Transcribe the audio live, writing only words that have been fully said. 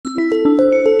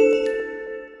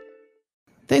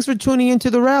Thanks for tuning into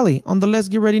the rally on the Let's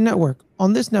Get Ready Network.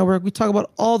 On this network, we talk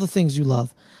about all the things you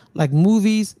love, like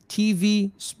movies,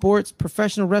 TV, sports,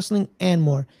 professional wrestling, and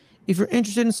more. If you're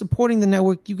interested in supporting the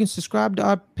network, you can subscribe to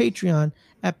our Patreon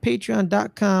at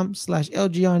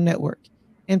patreon.com/LGRN Network.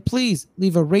 And please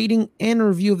leave a rating and a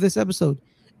review of this episode.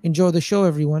 Enjoy the show,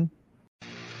 everyone.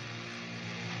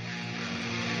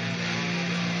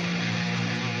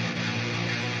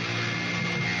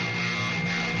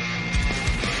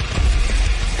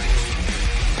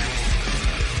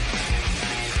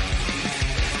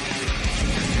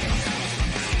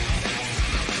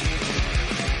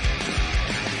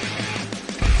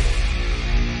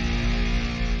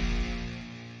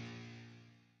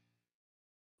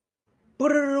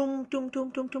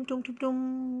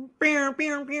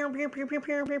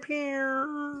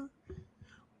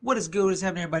 What is good? What is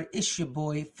happening, everybody? It's your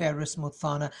boy Ferris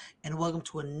Mothana, and welcome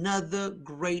to another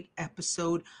great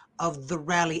episode of The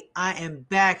Rally. I am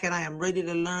back, and I am ready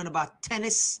to learn about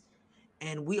tennis,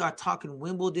 and we are talking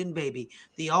Wimbledon, baby.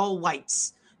 The all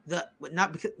whites.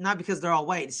 Not because they're all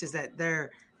white. It's just that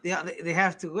they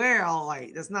have to wear all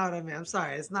white. That's not what I mean. I'm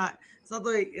sorry. It's not the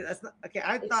way. That's not okay.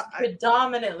 It's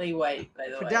predominantly white, by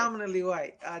the way. Predominantly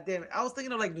white. Damn it. I was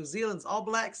thinking of like New Zealand's all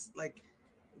blacks, like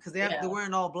because they're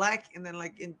wearing all black, and then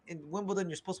like in Wimbledon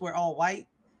you're supposed to wear all white.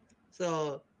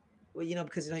 So, well,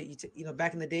 because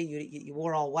back in the day you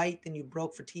wore all white, then you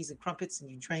broke for teas and crumpets, and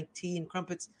you drank tea and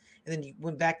crumpets, and then you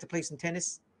went back to play some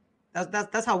tennis.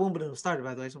 That's how Wimbledon was started,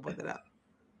 by the way. So point that out.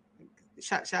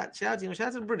 Shout out to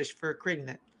the British for creating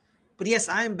that. But yes,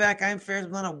 I am back. I am Ferris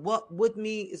Mothana. What with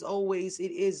me is always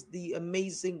it is the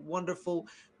amazing, wonderful,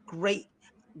 great,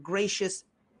 gracious,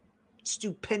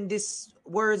 stupendous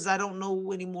words I don't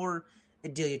know anymore.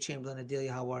 Adelia Chamberlain.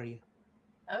 Adelia, how are you?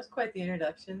 That was quite the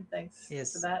introduction. Thanks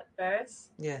for that, Ferris.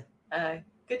 Yeah.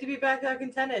 Good to be back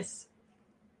talking tennis.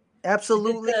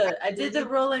 Absolutely. I did the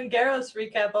Roland Garros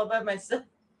recap all by myself.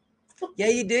 Yeah,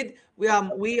 you did.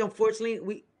 We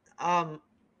unfortunately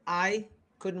I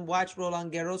couldn't watch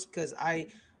Roland Garros because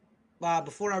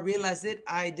before I realized it,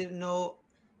 I didn't know.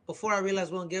 Before I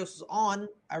realized Roland Garros was on,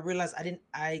 I realized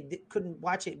couldn't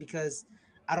watch it because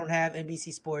I don't have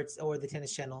NBC Sports or the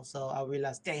Tennis Channel. So I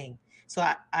realized, dang. So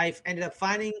I ended up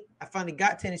I finally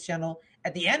got Tennis Channel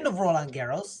at the end of Roland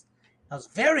Garros. I was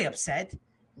very upset,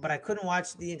 but I couldn't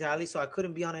watch the entirely, so I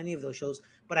couldn't be on any of those shows.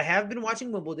 But I have been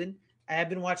watching Wimbledon. I have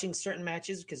been watching certain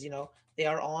matches because they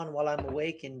are on while I'm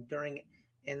awake and during,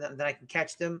 and then I can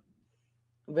catch them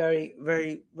very,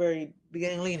 very, very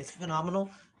beginningly, and it's phenomenal.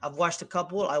 I've watched a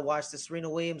couple. I watched the Serena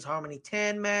Williams Harmony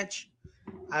 10 match.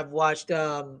 I've watched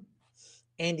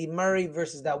Andy Murray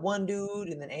versus that one dude,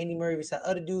 and then Andy Murray versus that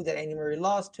other dude that Andy Murray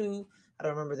lost to. I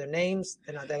don't remember their names.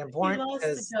 They're not that important. He lost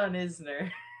to John Isner.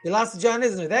 He lost to John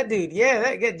Isner. That dude.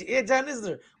 Yeah, John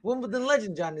Isner. Wimbledon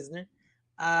legend John Isner.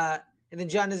 And then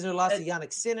John Isner lost to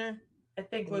Yannick Sinner. I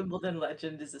think Wimbledon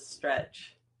legend is a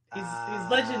stretch. He's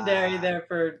legendary there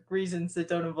for reasons that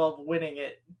don't involve winning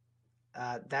it.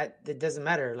 That doesn't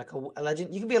matter. Like a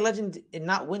legend, you can be a legend and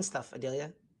not win stuff.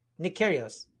 Adelia, Nick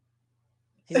Kyrgios,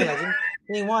 he's a legend.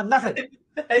 He won nothing.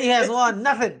 He has won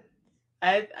nothing.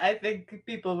 I think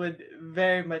people would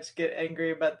very much get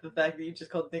angry about the fact that you just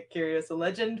called Nick Kyrgios a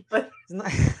legend, but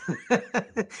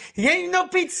he ain't no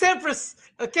Pete Sampras,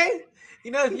 okay?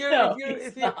 If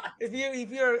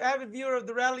you're an avid viewer of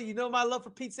the rally, you know my love for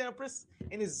Pete Sampras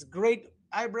and his great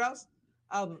eyebrows.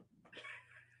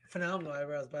 Phenomenal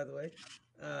eyebrows, by the way.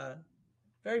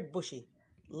 Very bushy.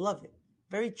 Love it.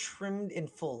 Very trimmed and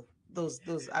full. Those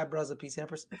eyebrows of Pete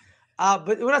Sampras.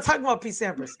 But we're not talking about Pete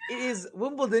Sampras. It is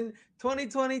Wimbledon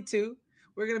 2022.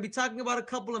 We're going to be talking about a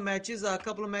couple of matches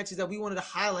that we wanted to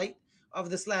highlight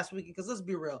of this last week. Because let's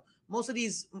be real, most of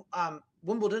these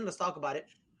Wimbledon, let's talk about it.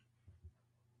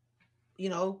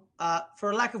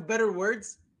 For lack of better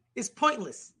words, is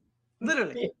pointless.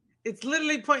 Literally. It's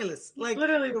literally pointless. Like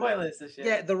literally pointless this year.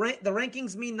 Yeah, the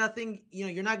rankings mean nothing.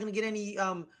 You're not going to get any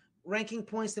ranking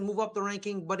points to move up the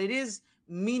ranking, but it is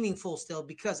meaningful still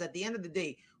because at the end of the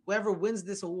day, whoever wins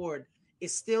this award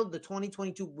is still the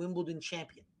 2022 Wimbledon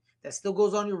champion. That still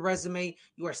goes on your resume.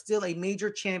 You are still a major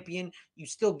champion. You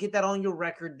still get that on your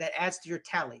record. That adds to your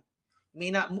tally.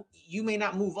 You may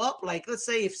not move up. Like let's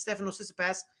say if Stefanos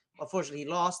Tsitsipas, unfortunately he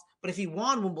lost, but if he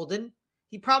won Wimbledon,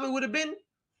 he probably would have been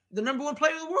the number one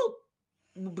player in the world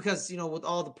because with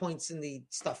all the points and the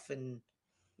stuff and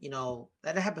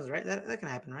that happens, right? That can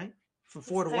happen, right? From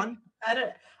 4-1.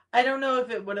 I don't know if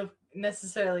it would have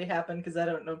necessarily happened because I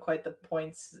don't know quite the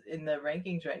points in the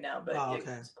rankings right now, but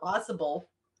it's possible.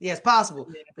 Yeah, it's possible.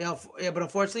 Yeah, but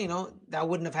unfortunately, that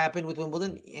wouldn't have happened with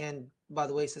Wimbledon. And by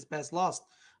the way, Tsitsipas lost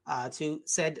to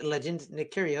said legend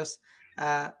Nick Kyrgios.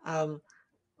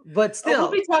 But still,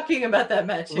 we'll be talking about that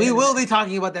match. We will be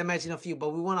talking about that match in a few, but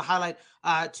we want to highlight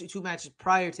two matches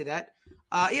prior to that.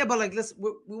 Yeah, but like we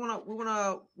don't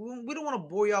want to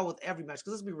bore y'all with every match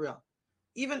because let's be real,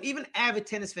 even avid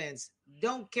tennis fans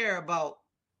don't care about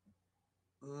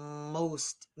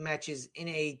most matches in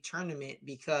a tournament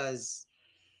because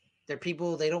they're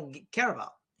people they don't care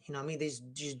about. You know what I mean? They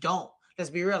just don't. Let's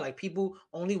be real. Like people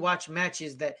only watch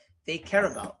matches that they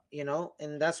care about,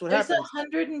 and that's what happens. There's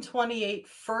 128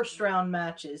 first round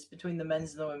matches between the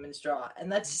men's and the women's draw,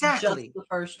 and that's just the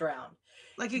first round.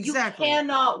 Like exactly. You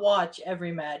cannot watch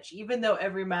every match, even though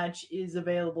every match is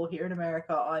available here in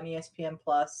America on ESPN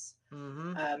Plus.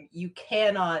 Mm-hmm. You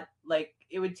cannot,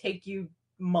 it would take you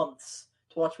months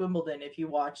to watch Wimbledon if you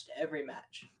watched every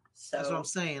match. So that's what I'm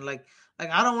saying. Like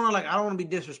I don't want to be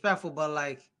disrespectful, but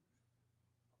like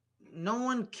no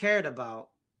one cared about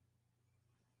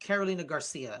Carolina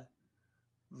Garcia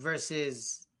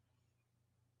versus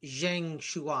Zheng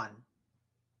Xuan.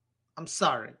 I'm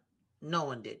sorry, no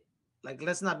one did. Like,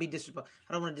 let's not be disrespectful.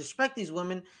 I don't want to disrespect these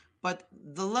women, but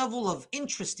the level of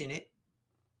interest in it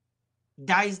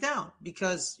dies down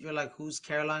because you're like, who's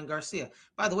Caroline Garcia?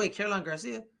 By the way, Caroline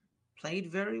Garcia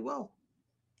played very well.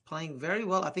 Playing very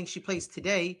well. I think she plays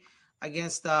today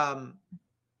against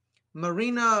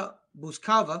Marina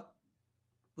Buskova.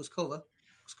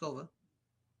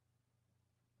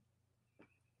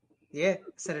 Yeah,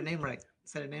 said her name right.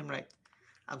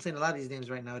 I'm saying a lot of these names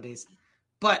right nowadays.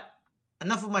 But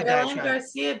enough of my diatribe. Caroline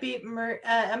Garcia beat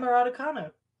Emma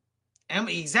Raducanu.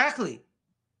 Exactly.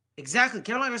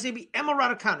 Caroline Garcia beat Emma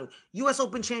Raducanu, U.S.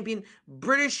 Open champion,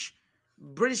 British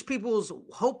people's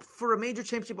hope for a major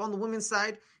championship on the women's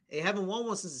side. They haven't won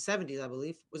one since the 70s, I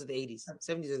believe. Was it the 80s?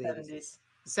 70s or the 80s?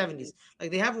 The 70s. Like,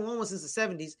 they haven't won one since the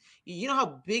 70s. You know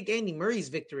how big Andy Murray's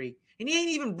victory, and he ain't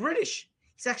even British.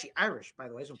 He's actually Irish, by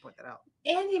the way. I just want to point that out.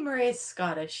 Andy Murray is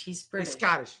Scottish. He's British.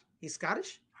 He's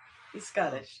Scottish? He's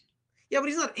Scottish. Yeah, but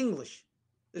he's not English.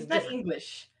 He's not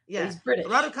English. Yeah, he's British.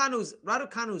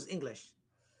 Raducanu's English.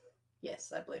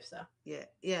 Yes, I believe so.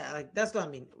 Yeah, like that's what I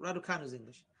mean. Raducanu's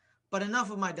English. But enough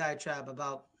of my diatribe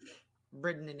about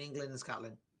Britain and England and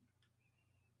Scotland.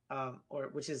 Or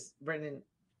which is Britain and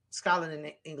Scotland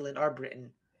and England are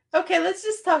Britain. Okay, let's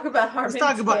just talk about Harmony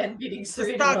Tan beating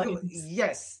Serena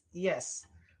Williams. Yes.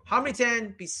 Harmony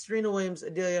Tan beats Serena Williams.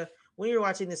 Adelia, when you were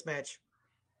watching this match,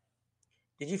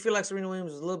 did you feel like Serena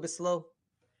Williams was a little bit slow?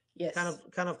 Yes.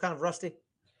 Kind of rusty?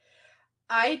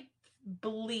 I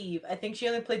think she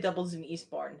only played doubles in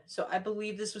Eastbourne. So I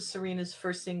believe this was Serena's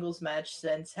first singles match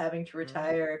since having to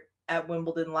retire at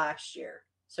Wimbledon last year.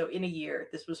 So in a year,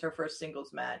 this was her first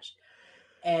singles match.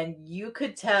 And you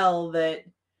could tell that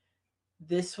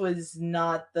this was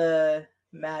not the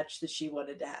match that she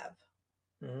wanted to have.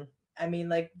 Mm-hmm. I mean,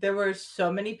 like, there were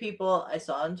so many people I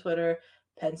saw on Twitter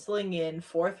penciling in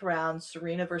fourth round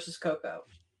Serena versus Coco,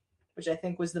 which I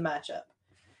think was the matchup.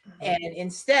 Mm-hmm. And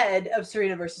instead of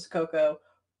Serena versus Coco,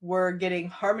 we're getting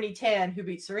Harmony Tan, who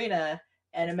beat Serena,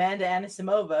 and Amanda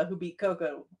Anisimova, who beat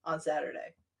Coco on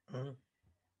Saturday. Mm-hmm.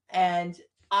 And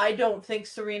I don't think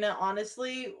Serena,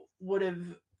 honestly, would have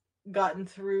gotten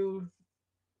through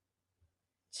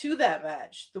to that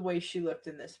match the way she looked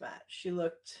in this match.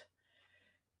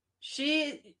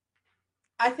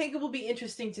 I think it will be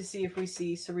interesting to see if we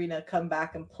see Serena come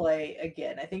back and play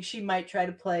again. I think she might try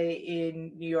to play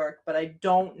in New York, but I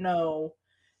don't know.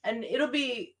 And it'll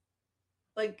be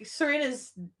like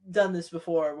Serena's done this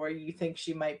before where you think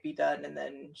she might be done and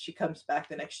then she comes back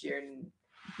the next year and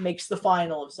makes the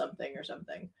final of something or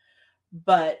something.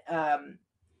 But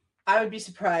I would be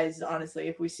surprised, honestly,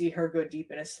 if we see her go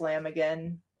deep in a slam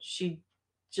again. She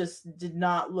just did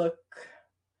not look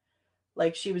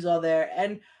like she was all there.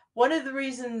 And one of the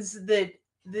reasons that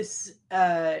this,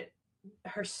 her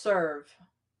serve,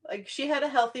 like, she had a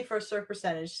healthy first serve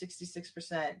percentage,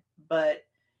 66%, but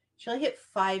she only hit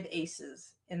 5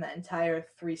 aces in that entire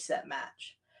 3-set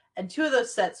match. And 2 of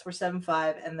those sets were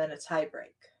 7-5 and then a tie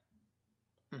break.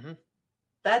 Mm-hmm.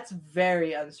 That's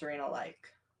very un-Serena-like.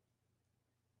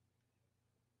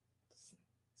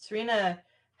 Serena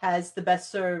has the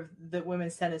best serve that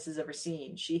women's tennis has ever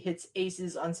seen. She hits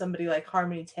aces on somebody like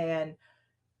Harmony Tan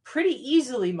pretty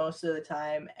easily most of the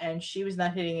time, and she was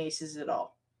not hitting aces at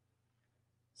all.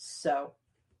 So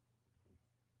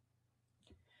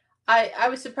I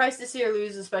was surprised to see her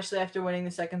lose, especially after winning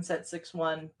the second set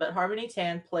 6-1, but Harmony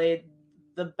Tan played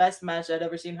the best match I'd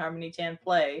ever seen Harmony Tan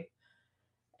play,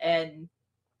 and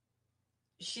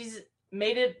she's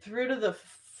made it through to the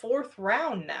 4th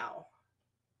round now.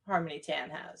 Harmony Tan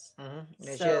has. Mm-hmm.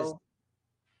 Yeah, so,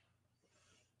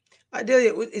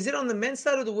 Adelia, is it on the men's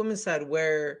side or the women's side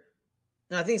where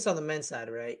No, I think it's on the men's side,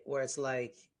 right? Where it's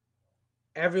like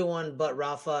everyone but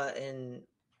Rafa and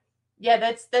Yeah,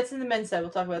 that's in the men's side. We'll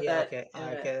talk about yeah, that okay, in a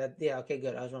minute. okay, yeah, okay,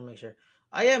 good. I just want to make sure.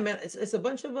 Oh yeah, man, it's a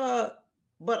bunch of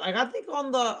but like I think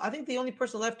the only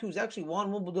person left who's actually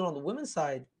won Wimbledon on the women's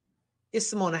side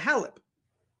is Simona Halep,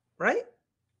 right?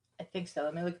 I think so.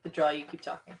 Let me look at the draw. You keep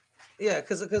talking. Yeah,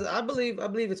 because I believe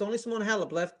it's only Simona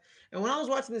Halep left. And when I was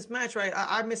watching this match, right,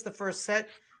 I missed the first set,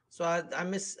 so I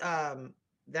missed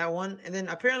that one, and then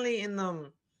apparently in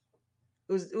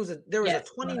it was a there was a Yes,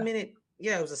 20 Mona. minute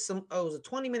yeah it was a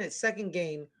 20-minute second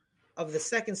game of the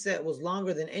second set was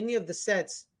longer than any of the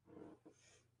sets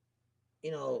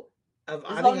you know of It's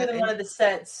I think longer than one and of the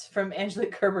sets from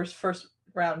Angelique Kerber's first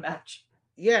round match.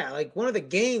 yeah, like one of the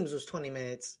games was 20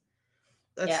 minutes.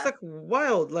 That's Yeah. like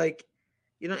wild, like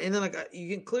and then like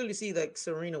you can clearly see like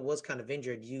Serena was kind of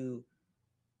injured. You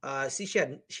see she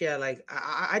had like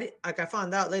like I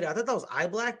found out later I thought that was eye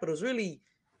black, but it was really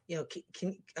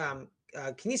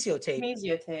kinesio tape.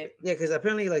 Kinesio tape. Yeah, because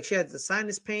apparently, like, she had the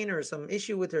sinus pain or some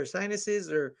issue with her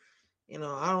sinuses, or I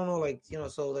don't know, like,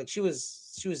 so like she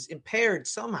was impaired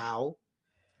somehow.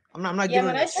 I'm not Yeah, giving her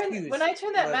an when excuse, I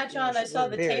turned that but match on, I she was saw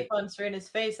the tape impaired. on Serena's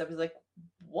face. I was like,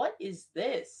 "What is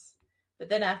this?" But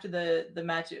then after the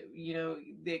match,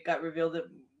 it got revealed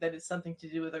that it's something to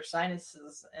do with her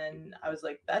sinuses, and I was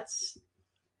like, "That's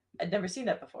I'd never seen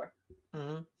that before."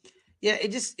 hmm Yeah, it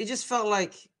just felt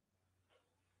like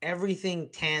everything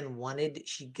Tan wanted,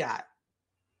 she got.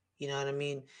 You know what I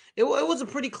mean? It was a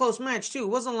pretty close match too. It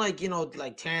wasn't like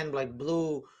like Tan like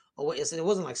blew away. It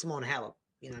wasn't like Simone Halep.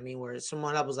 You know what I mean? Where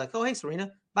Simone Halep was like, "Oh hey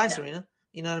Serena, bye No. Serena."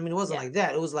 You know what I mean? It wasn't Yeah. like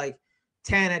that. It was like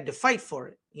Tan had to fight for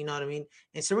it. You know what I mean?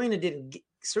 And Serena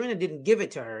didn't give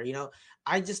it to her.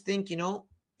 I just think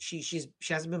she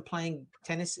hasn't been playing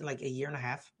tennis in like a year and a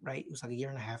half. Right? It was like a year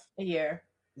and a half. A year.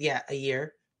 Yeah, a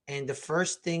year. And the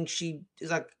first thing she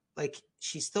is like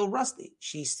she's still rusty.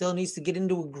 She still needs to get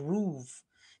into a groove.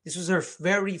 This was her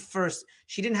very first.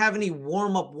 She didn't have any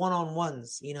warm up one on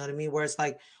ones. You know what I mean? Where it's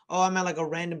like, oh, I'm at like a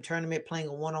random tournament playing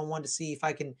a one on one to see if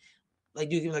I can like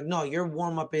do things. Like, no, your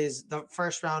warm up is the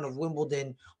first round of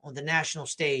Wimbledon on the national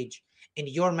stage, and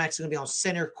your match is gonna be on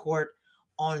center court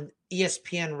on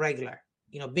ESPN regular.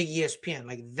 Big ESPN.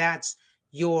 Like that's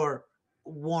your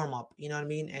warm up. You know what I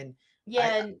mean? And I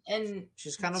Yeah, and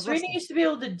she's kind of Serena rusty. used to be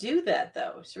able to do that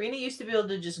though. Serena used to be able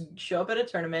to just show up at a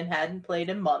tournament, hadn't played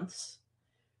in months,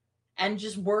 and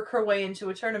just work her way into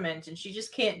a tournament, and she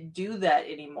just can't do that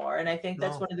anymore. And I think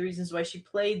that's No. one of the reasons why she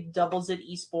played doubles at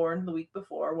Eastbourne the week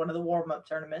before, one of the warm-up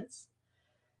tournaments.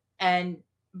 And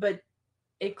but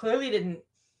it clearly didn't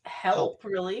Help. help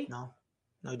really. No.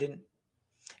 No, it didn't.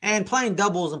 And playing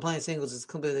doubles and playing singles is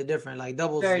completely different. Like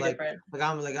doubles is Very different.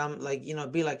 I'm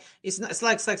like, be like it's not it's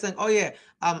like saying, oh yeah,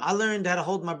 I learned how to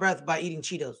hold my breath by eating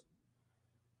Cheetos.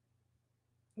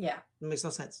 Yeah. It makes no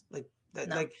sense. Like that,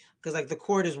 No. like because like the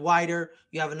court is wider,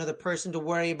 you have another person to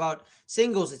worry about.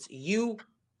 Singles, it's you.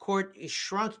 Court is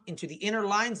shrunk into the inner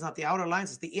lines, not the outer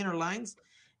lines. It's the inner lines,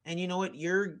 and you know what?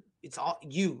 It's all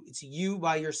you. It's you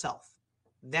by yourself.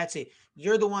 That's it.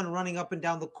 You're the one running up and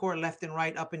down the court, left and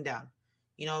right, up and down.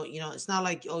 It's not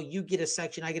like you get a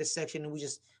section, I get a section, and we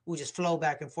just flow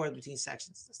back and forth between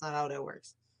sections. That's not how that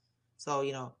works. So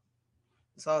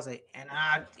so I was like,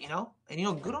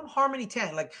 good on Harmony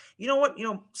 10. Like, you know what?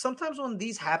 Sometimes when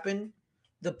these happen,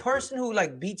 the person who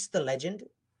like beats the legend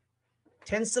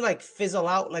tends to like fizzle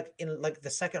out like in like the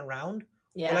second round. Or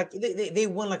Yeah. like they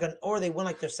win like they win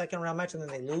like their second round match and then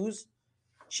they lose.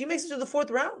 She makes it to the fourth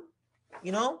round,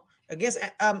 against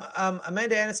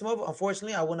Amanda Anisimova.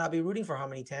 Unfortunately, I will not be rooting for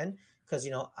Harmony 10 because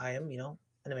I am,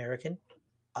 an American.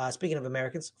 Speaking of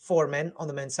Americans, 4 men on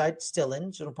the men's side still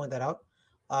in. Just want to point that out.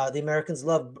 The Americans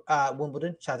love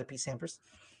Wimbledon. Shout out to Pete Sampras.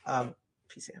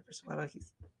 Pete Sampras. Why do I keep?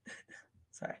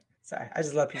 Sorry. I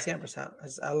just love Pete Sampras. I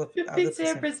Pete love Pete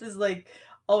Sampras. Sampras is like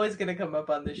always going to come up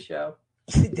on this show.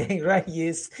 Dang right he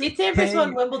is. Pete Sampras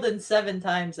won Wimbledon 7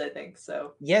 times, I think.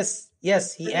 So yes.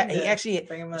 He actually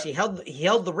bring him up. he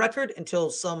held the record until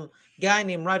some guy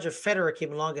named Roger Federer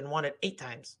came along and won it 8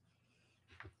 times.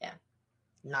 Yeah.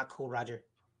 Not cool, Roger.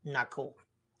 Not cool.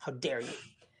 How dare you?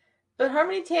 But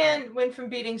Harmony Tan went from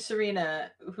beating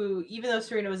Serena, who, even though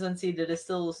Serena was unseeded, is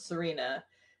still Serena,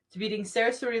 to beating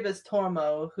Sarah Sorribes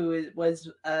Tormo, who was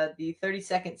the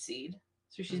 32nd seed.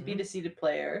 So she's beat a seeded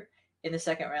player in the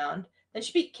second round. Then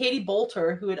she beat Katie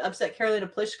Bolter, who had upset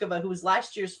Karolina Pliskova, who was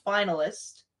last year's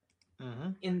finalist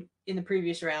in the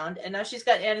previous round. And now she's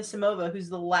got Anisimova, who's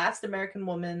the last American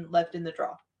woman left in the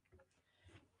draw.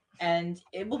 And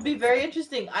it will be very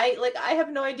interesting. I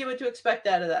have no idea what to expect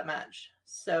out of that match.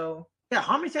 So yeah,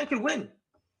 Harmony 10 could win.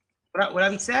 Would I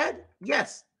be sad?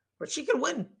 Yes. but she can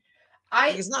win. Like I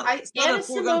it's not I it's not a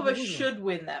foregone Anisimova conclusion. should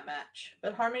win that match,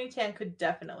 but Harmony Tan could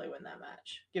definitely win that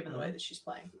match given the way Mhm. that she's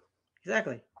playing.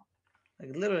 Exactly.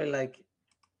 Like literally, like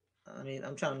I mean,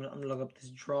 I'm gonna look up this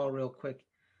draw real quick.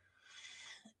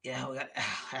 Yeah, we got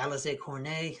Alize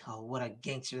Cornet. Oh, what a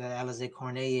gangster that Alize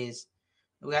Cornet is.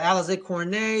 We got Alize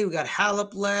Cornet. We got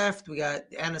Halep left. We got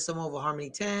Anna Samova, Harmony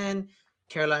 10,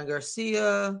 Caroline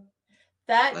Garcia.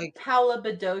 That Like, Paula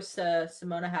Badosa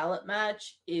Simona Halep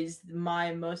match is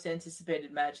my most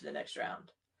anticipated match of the next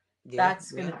round. yeah,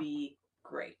 That's yeah. gonna be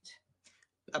great.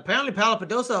 Apparently,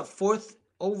 Paula fourth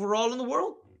overall in the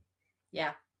world.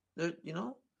 Yeah. You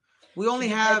know, we She only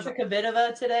beat have Petra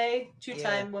Kvitova today, yeah.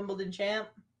 two-time Wimbledon champ.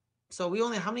 So we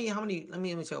only how many? Let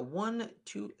me say 1,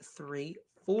 2, 3,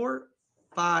 4,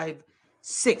 5,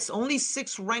 6. Only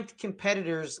 6 ranked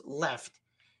competitors left,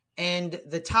 and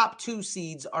the top 2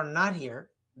 seeds are not here.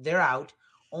 They're out.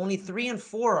 Only 3 and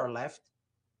 4 are left.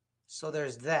 So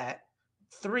there's that.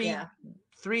 Yeah.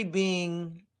 3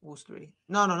 being who's 3?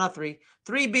 No, not 3.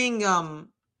 3 being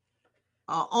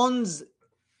Ons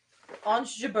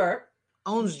Ons Jabeur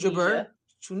from Jabeur,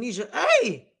 Tunisia. Tunisia.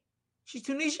 Hey, she's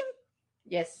Tunisian,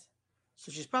 Yes.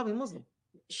 so she's probably Muslim.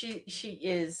 She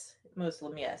is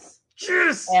Muslim, yes.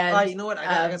 Yes. All right, And you know what?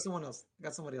 I got someone else. I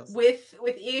got somebody else. with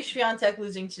Iga Swiatek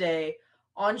losing today,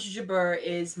 Ons Jabeur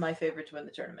is my favorite to win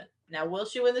the tournament. Now, will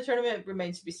she win the tournament?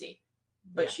 Remains to be seen.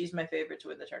 But she's my favorite to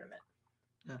win the tournament.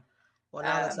 Yeah. Well,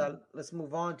 now let's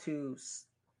move on to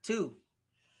Iga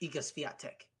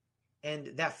Swiatek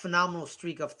and that phenomenal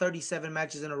streak of 37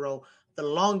 matches in a row, the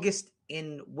longest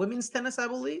in women's tennis, I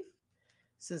believe.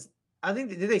 Since I think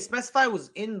did they specify it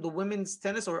was in the women's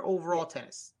tennis or overall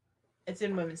tennis? It's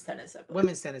in women's tennis, I believe.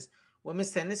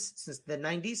 Women's tennis since the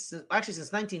 90s, actually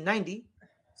since 1990,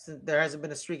 since there hasn't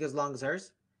been a streak as long as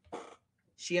hers.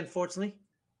 She unfortunately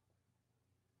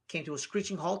came to a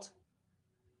screeching halt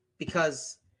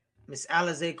because Miss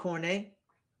Alize Cornet,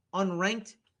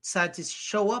 unranked, decided to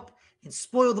show up and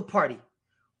spoil the party.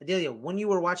 Adelia, when you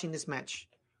were watching this match,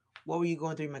 what were you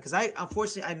going through, man? Because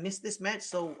unfortunately I missed this match,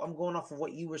 so I'm going off of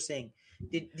what you were saying.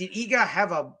 Did Iga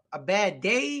have a bad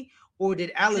day, or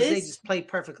did Alize just play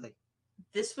perfectly?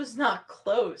 This was not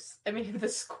close. I mean, the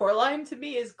scoreline to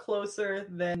me is closer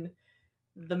than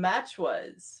the match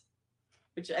was,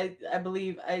 which I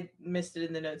believe I missed it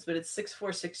in the notes, but it's 6-4,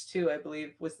 6-2, I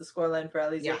believe, was the scoreline for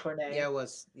Alize Cornet. Yeah, it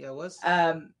was.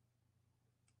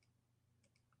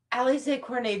 Alize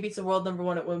Cornet beats a world number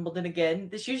 1 at Wimbledon again.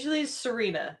 This usually is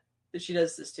Serena that she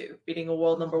does this to, beating a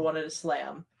world number 1 at a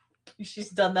slam. She's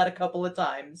done that a couple of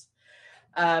times.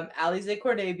 Alize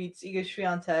Cornet beats Iga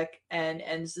Swiatek and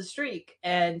ends the streak.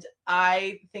 And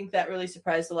I think that really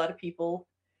surprised a lot of people.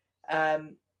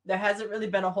 There hasn't really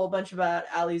been a whole bunch about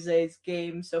Alize's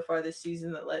game so far this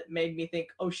season that made me think,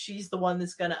 oh, she's the one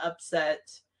that's going to upset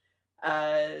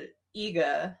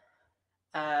Iga.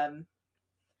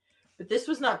 But this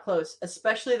was not close,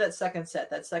 especially that second set.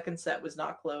 That second set was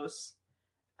not close.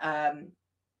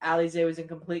 Alize was in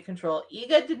complete control.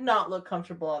 Iga did not look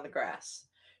comfortable on the grass.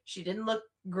 She didn't look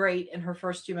great in her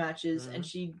first 2 matches, and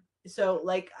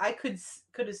I could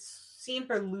have seen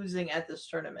her losing at this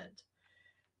tournament,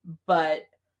 but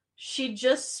she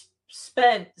just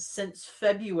spent since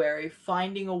February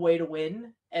finding a way to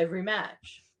win every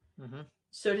match. Mm-hmm.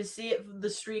 So to see the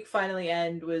streak finally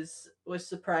end was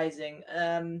surprising.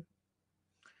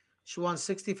 She won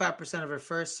 65% of her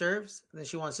first serves, and then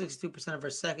she won 62% of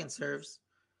her second serves.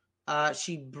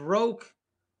 She broke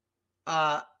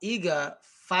Iga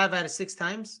 5 out of 6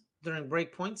 times during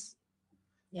break points.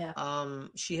 Yeah.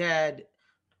 She had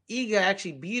Iga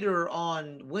actually beat her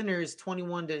on winners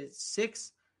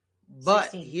 21-6,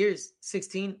 but 16. here's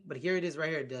 16. But here it is right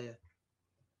here, Delia.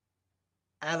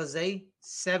 Alize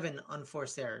 7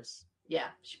 unforced errors. Yeah,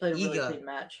 she played a really clean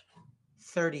match.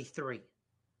 33.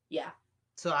 Yeah.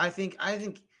 So I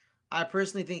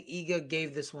personally think Iga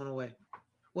gave this one away.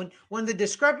 When the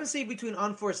discrepancy between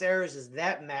unforced errors is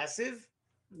that massive,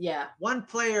 yeah, one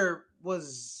player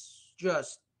was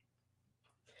just.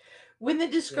 When the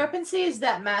discrepancy is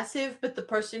that massive, but the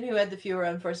person who had the fewer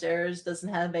unforced errors doesn't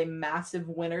have a massive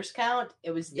winners count,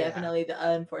 it was definitely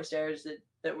the unforced errors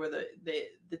that were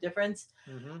the difference.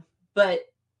 Mm-hmm. But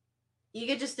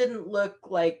Iga just didn't look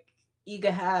like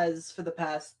Iga has for the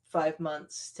past 5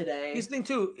 months today. Here's the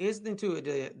thing too,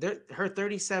 Adelia. Her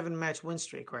 37 match win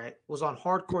streak, right, was on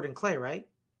hard court and clay, right?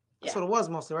 That's what it was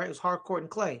mostly, right? It was hard court and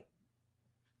clay.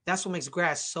 That's what makes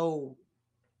grass so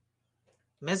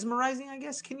mesmerizing, I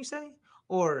guess, can you say?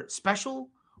 Or special,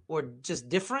 or just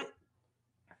different.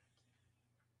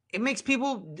 It makes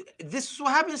people, this is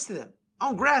what happens to them.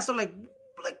 On grass, they're like,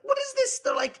 what is this?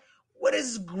 They're like, What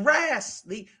is grass?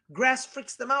 The grass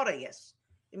freaks them out, I guess.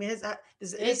 I mean, does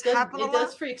this It does. happen a It does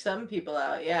lot? freak some people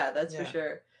out. Yeah, that's for Yeah.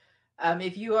 sure.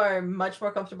 If you are much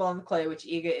more comfortable on the clay, which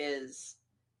Iga is,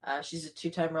 she's a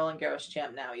two-time Roland Garros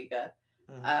champ now. Iga,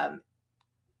 Mm-hmm. um,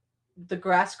 the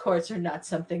grass courts are not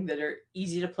something that are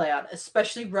easy to play on,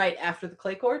 especially right after the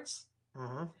clay courts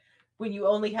Mm-hmm. when you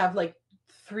only have like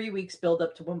 3 weeks build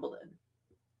up to Wimbledon.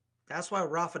 That's why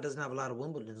Rafa doesn't have a lot of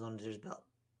Wimbledons under his belt.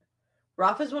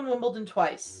 Rafa's won Wimbledon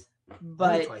twice, Only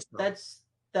but twice, though.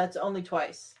 that's only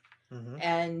twice, Mm-hmm.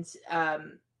 and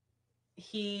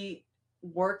he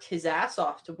worked his ass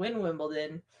off to win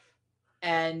Wimbledon,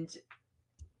 and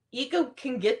Iga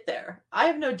can get there. I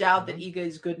have no doubt that Mm-hmm. Iga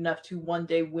is good enough to one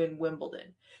day win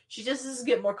Wimbledon. She just has to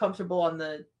get more comfortable on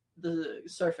the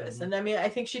surface. Mm-hmm. And I mean, I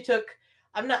think she took.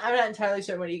 I'm not entirely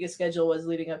certain what Iga's schedule was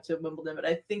leading up to Wimbledon, but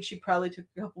I think she probably took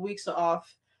a couple weeks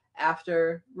off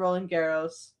after Roland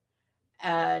Garros,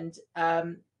 and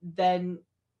then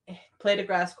played a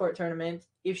grass court tournament.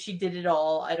 If she did it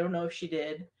all, I don't know if she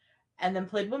did, and then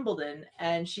played Wimbledon,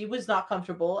 and she was not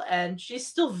comfortable, and she's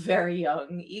still very young.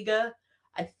 Iga,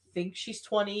 I think she's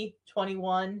 20,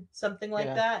 21, something like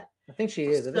Yeah, that. I think she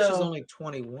is. I think she's So, only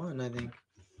 21, I think.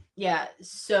 yeah,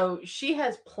 so she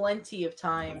has plenty of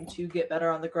time to get better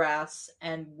on the grass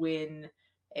and win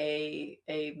a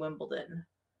Wimbledon.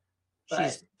 But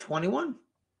She's 21?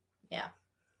 yeah,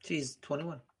 She's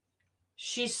 21.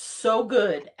 she's so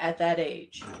good at that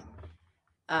age.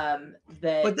 But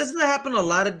That doesn't that happen a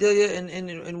lot of Delia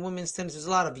in women's tennis? There's a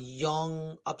lot of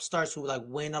young upstarts who like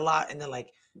win a lot and then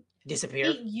like disappear.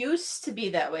 it used to be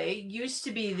that way. It used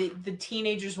to be the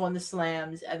teenagers won the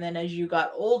slams, and then as you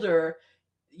got older,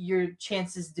 your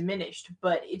chances diminished.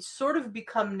 But it's sort of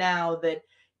become now that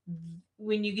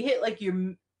when you hit like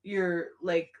your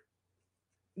like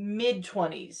mid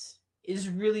 20s is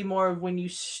really more of when you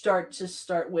start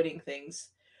winning things.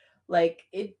 Like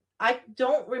it, I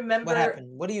don't What remember.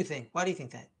 happened? What do you think? Why do you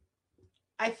think that?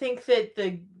 I think that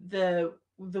the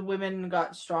women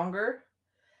got stronger,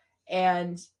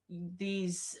 and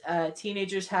these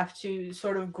teenagers have to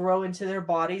sort of grow into their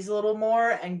bodies a little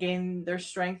more and gain their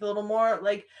strength a little more.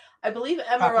 Like I believe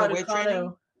Emma Proper weight training?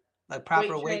 Raducanu, Like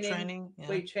proper weight weight training,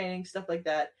 training? Yeah. stuff like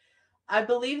that. I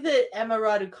believe that Emma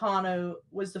Raducanu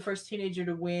was the first teenager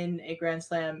to win a Grand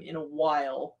Slam in a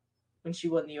while when she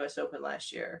won the U.S. Open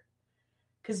last year.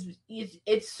 Because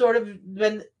it's sort of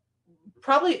been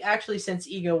probably actually since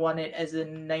Iga won it as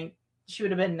a she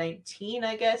would have been 19,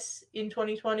 I guess, in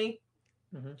 2020.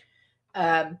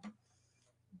 Mm-hmm.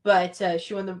 But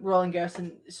she won the Roland Garros,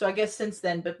 and so I guess since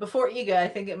then. But before Iga, I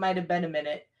think it might have been a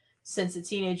minute since a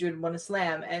teenager had won a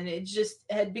slam, and it just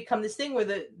had become this thing where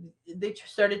they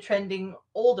started trending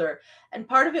older, and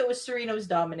part of it was Serena was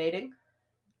dominating,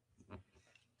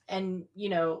 and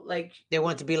like They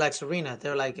want to be like Serena.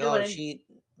 They're like, they oh, wanted.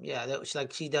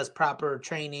 she does proper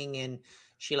training and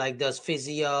she like does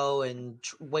physio and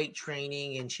weight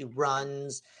training and she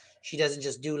runs. She doesn't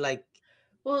just do like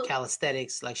Well,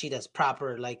 calisthenics. Like she does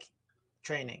proper like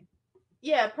training.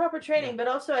 yeah, proper Yeah. training, but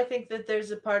also I think that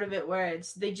there's a part of it where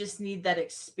it's they just need that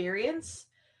experience.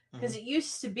 Because Mm-hmm. it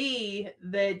used to be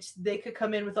that they could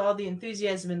come in with all the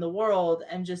enthusiasm in the world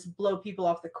and just blow people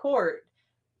off the court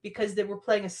because they were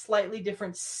playing a slightly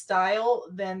different style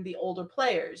than the older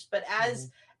players. But Mm-hmm.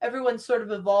 as everyone sort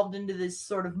of evolved into this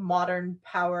sort of modern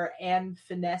power and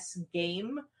finesse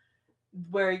game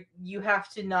where you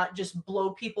have to not just blow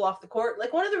people off the court.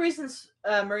 Like one of the reasons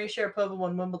Maria Sharapova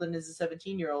won Wimbledon as a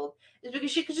 17-year-old is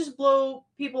because she could just blow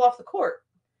people off the court.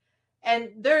 And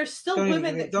there are still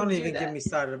women that can Don't do even get that. me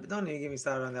started. Don't even get me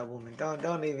started on that woman.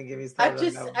 Don't even get me I'm started on that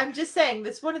just woman. I'm just saying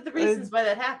that's one of the Uh, reasons why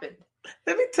that happened.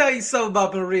 Let me tell you something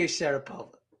about Maria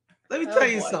Sharapova. Let me tell Oh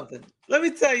you boy. something. Let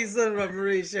me tell you something about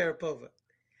Maria Sharapova.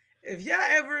 If y'all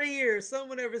ever hear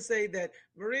someone ever say that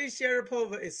Maria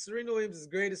Sharapova is Serena Williams'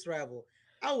 greatest rival,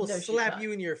 I will No, she's slap not.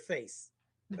 you in your face.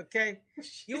 Okay? You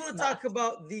She's want to not. talk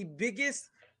about the biggest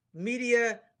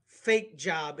media fake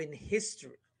job in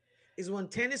history is when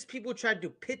tennis people tried to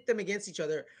pit them against each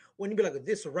other when you be like,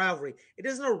 this rivalry. It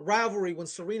isn't a rivalry when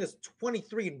Serena's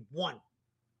 23-1.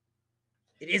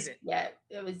 It isn't. Yeah,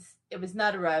 it was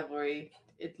not a rivalry.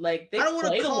 It like I they don't want to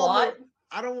played a call lot.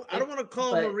 I don't want to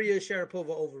call But Maria Sharapova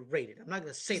overrated. I'm not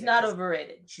going to say she's that not because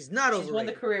overrated. she's not She's won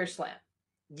the overrated. career slam.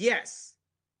 Yes,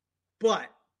 but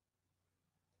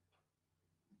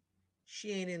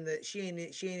she ain't in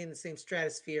the same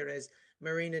stratosphere as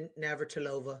Marina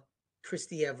Navratilova,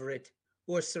 Christy Everett,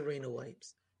 or Serena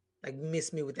Williams. Like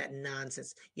miss me with that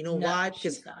nonsense. You know No, why?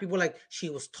 Because she's not. people are like she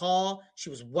was tall, she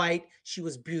was white, she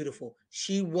was beautiful.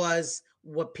 She was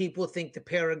what people think the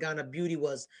paragon of beauty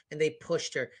was, and they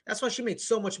pushed her. That's why she made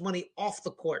so much money off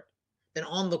the court than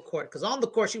on the court. Because on the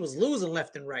court, she was losing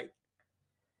left and right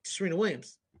to Serena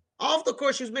Williams. Off the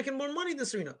court, she was making more money than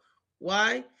Serena.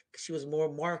 Why? Because she was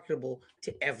more marketable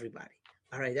to everybody.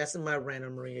 All right, that's my rant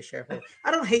on Maria Sharapova.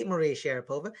 I don't hate Maria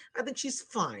Sharapova. I think she's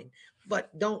fine,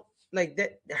 but don't like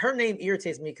that. Her name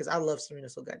irritates me because I love Serena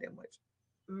so goddamn much.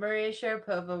 Maria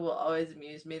Sharapova will always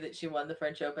amuse me that she won the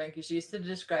French Open because she used to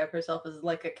describe herself as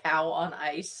like a cow on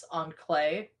ice on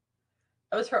clay.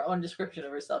 That was her own description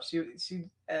of herself. She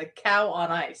a cow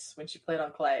on ice when she played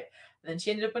on clay. And then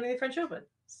she ended up winning the French Open.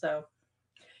 So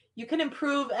you can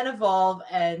improve and evolve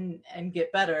and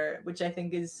get better, which I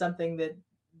think is something that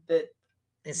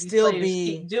and these players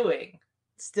keep doing.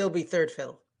 Still be third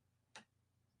fiddle.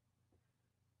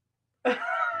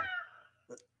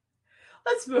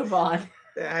 Let's move on.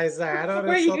 I don't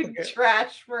where you can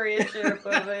trash Maria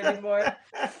Sharapova anymore.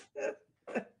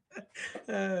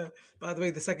 By the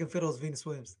way, the second fiddle is Venus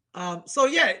Williams. So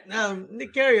yeah,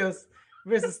 Nick Kyrgios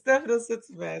versus Stefanos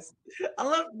Tsitsipas. I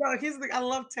love. No, here's the thing. I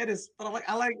love tennis, but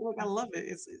I love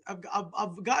it.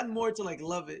 I've gotten more to like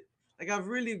love it. Like I've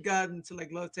really gotten to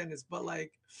like love tennis, but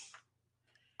like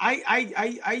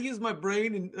I use my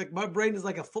brain, and like my brain is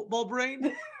like a football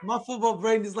brain. My football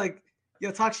brain is like, yo,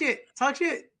 talk shit.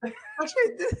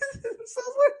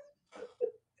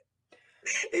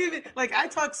 Even like I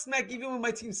talk smack even when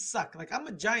my team suck. Like I'm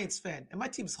a Giants fan and my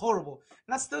team's horrible,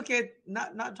 and I still can't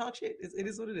not talk shit. It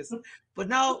is what it is. But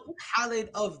now, highlight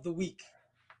of the week.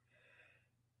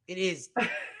 It is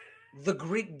the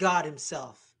Greek god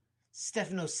himself,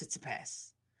 Stefanos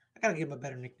Tsitsipas. I gotta give him a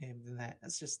better nickname than that.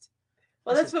 That's just.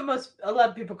 Well, that's what a lot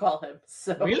of people call him.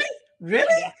 So really.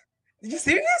 Yeah. Are you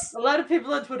serious? A lot of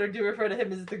people on Twitter do refer to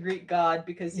him as the Greek god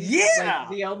because he's like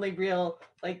the only real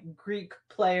like Greek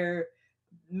player,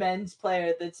 men's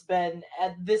player that's been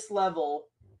at this level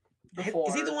before.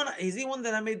 Is he the one? Is he one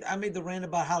that I made the rant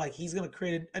about how like he's gonna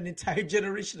create an entire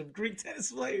generation of Greek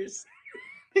tennis players?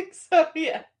 I think so.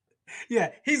 Yeah. Yeah,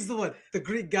 he's the one, the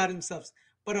Greek god himself.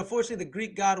 But unfortunately, the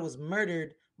Greek god was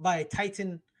murdered by a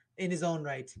titan in his own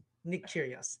right, Nick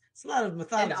Kyrgios. It's a lot of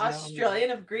mythology. An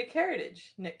Australian of Greek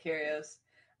heritage, Nick Kyrgios.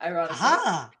 Ironically.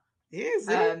 Yes.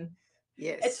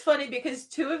 Yes. It's funny because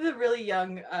two of the really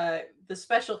young, the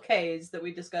special Ks that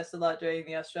we discussed a lot during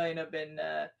the Australian Open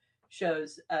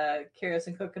shows, Kyrgios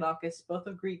and Kokkinakis, both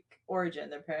of Greek origin.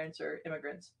 Their parents are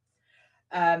immigrants.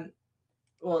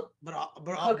 Well, but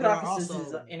Kokkinakis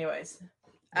is anyways.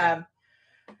 Yeah.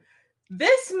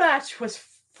 This match was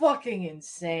fucking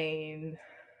insane.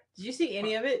 Did you see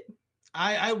any of it?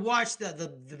 I watched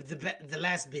the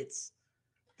last bits.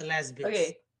 The last bits.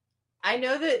 Okay. I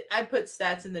know that I put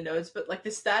stats in the notes, but like the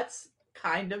stats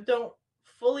kind of don't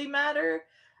fully matter.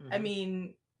 Mm-hmm. I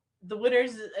mean, the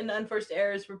winners and unforced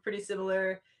errors were pretty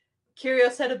similar.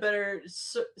 Kyrgios had a better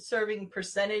serving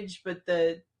percentage, but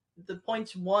the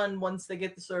points won once they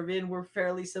get the serve in were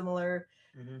fairly similar.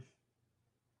 Mm-hmm.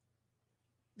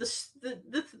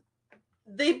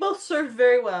 They both served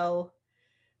very well.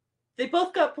 They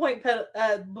both got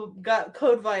got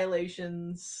code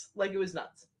violations. Like it was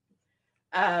nuts.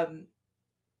 The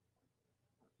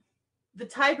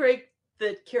tiebreak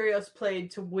that Kyrgios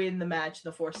played to win the match in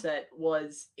the fourth set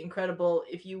was incredible.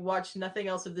 If you watch nothing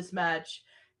else of this match,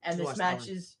 and this match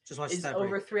is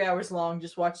over 3 hours long,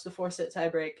 just watch the fourth set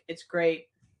tiebreak. It's great.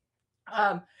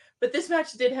 But this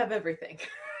match did have everything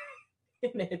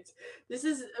in it. This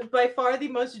is by far the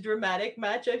most dramatic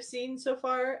match I've seen so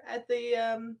far at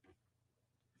the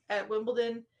at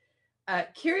Wimbledon.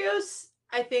 Kyrgios,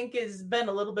 I think, has been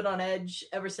a little bit on edge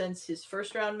ever since his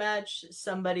first round match.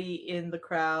 Somebody in the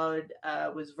crowd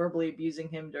was verbally abusing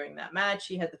him during that match.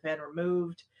 He had the fan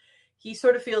removed. He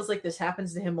sort of feels like this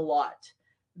happens to him a lot.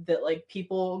 That like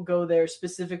people go there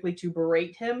specifically to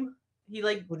berate him. He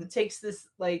like takes this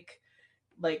like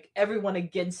everyone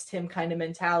against him kind of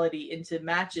mentality into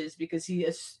matches because he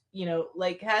is,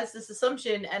 like has this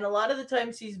assumption, and a lot of the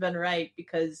times he's been right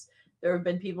because there have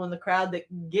been people in the crowd that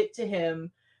get to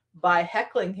him by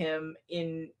heckling him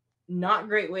in not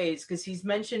great ways, because he's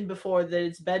mentioned before that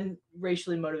it's been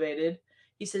racially motivated.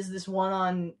 He says this one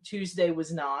on Tuesday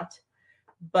was not,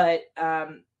 but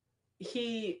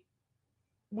he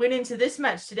went into this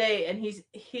match today and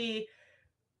he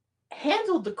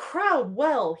handled the crowd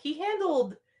well. He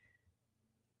handled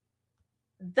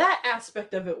that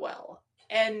aspect of it well.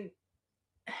 And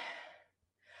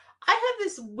I have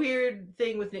this weird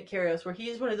thing with Nick Kyrgios where he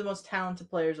is one of the most talented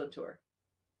players on tour.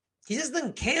 He just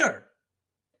doesn't care.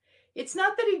 It's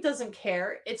not that he doesn't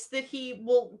care. It's that he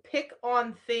will pick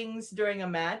on things during a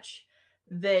match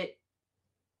that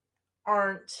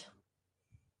aren't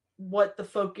what the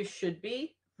focus should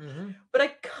be. Mm-hmm. But I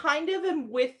kind of am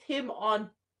with him on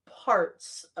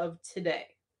parts of today.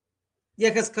 Yeah,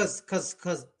 because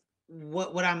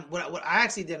what I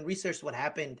actually did research what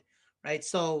happened, right?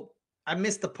 So I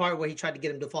missed the part where he tried to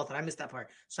get him defaulted. I missed that part.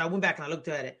 So I went back and I looked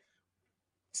at it.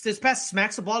 This pass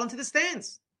smacks the ball into the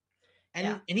stands,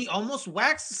 Yeah. and he almost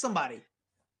whacks somebody,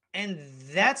 and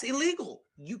that's illegal.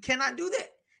 You cannot do that.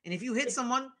 And if you hit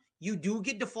someone, you do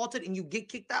get defaulted and you get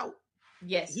kicked out.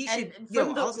 Yes, He and should.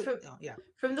 Yo, I was. Yeah.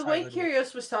 from the Sorry. way Go ahead.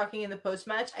 Kyrgios was talking in the post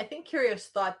match, I think Kyrgios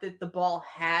thought that the ball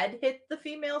had hit the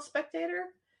female spectator.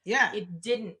 Yeah. It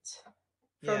didn't.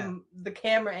 From the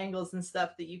camera angles and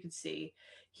stuff that you could see,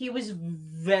 he was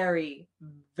very,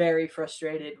 very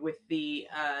frustrated with the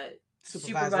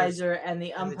supervisor and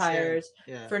the umpires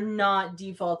for not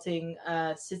defaulting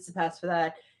Tsitsipas for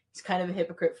that. He's kind of a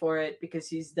hypocrite for it because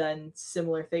he's done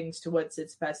similar things to what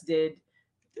Tsitsipas did.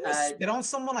 Spit on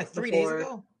someone like 3 days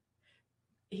ago.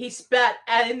 He spat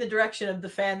in the direction of the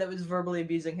fan that was verbally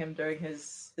abusing him during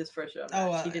his first round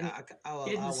match. He didn't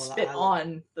spit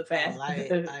on the fan.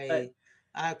 Okay,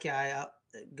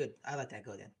 good. I let that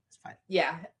go then. It's fine.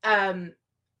 Yeah.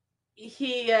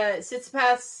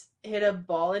 Tsitsipas hit a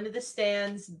ball into the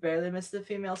stands, barely missed the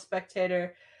female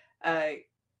spectator.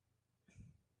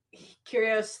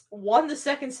 Kyrgios won the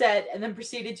second set and then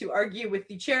proceeded to argue with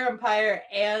the chair umpire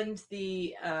and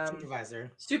the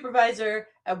supervisor.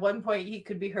 At one point, he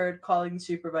could be heard calling the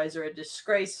supervisor a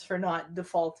disgrace for not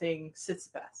defaulting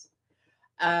Tsitsipas.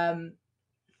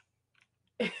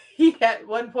 He at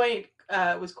one point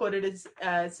was quoted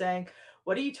as saying,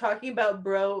 "What are you talking about,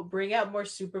 bro? Bring out more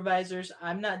supervisors.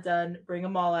 I'm not done. Bring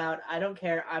them all out. I don't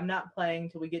care. I'm not playing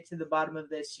till we get to the bottom of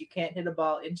this. You can't hit a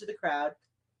ball into the crowd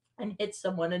and hit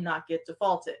someone and not get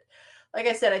defaulted." Like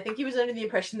I said, I think he was under the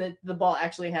impression that the ball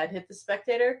actually had hit the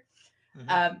spectator.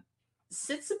 Mm-hmm.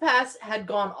 Tsitsipas had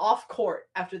gone off court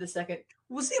after the second.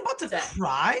 Was he about to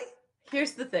cry?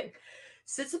 Here's the thing.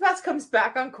 Tsitsipas comes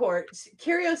back on court.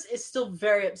 Kyrgios is still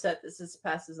very upset that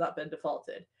Tsitsipas has not been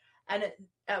defaulted. And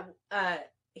Kyrgios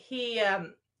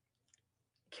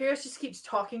just keeps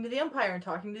talking to the umpire and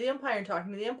talking to the umpire and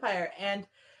talking to the umpire. And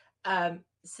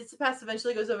Tsitsipas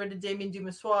eventually goes over to Damien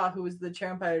Dumassois, who was the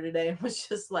chair umpire today, and was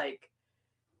just like,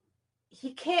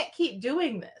 he can't keep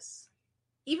doing this.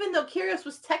 Even though Kyrgios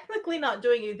was technically not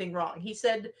doing anything wrong. He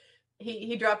said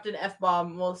he dropped an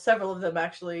F-bomb, well, several of them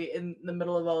actually, in the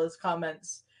middle of all his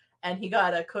comments, and he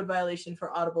got a code violation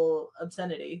for audible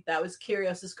obscenity. That was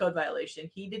Kyrgios' code violation.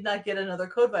 He did not get another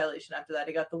code violation after that.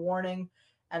 He got the warning,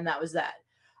 and that was that.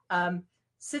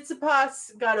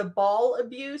 Tsitsipas got a ball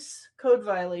abuse code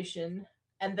violation,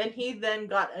 and then he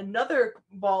got another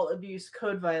ball abuse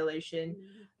code violation.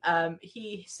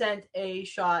 He sent a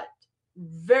shot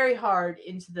very hard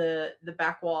into the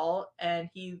back wall, and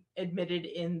he admitted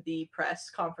in the press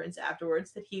conference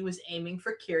afterwards that he was aiming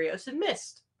for Kyrgios and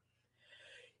missed.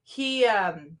 He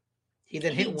then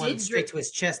hit one straight to his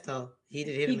chest, though. He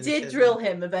did drill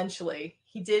him eventually.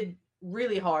 He did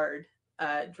really hard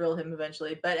drill him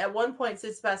eventually. But at one point,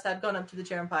 Tsitsipas had gone up to the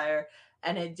chair umpire,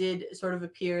 and it did sort of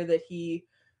appear that he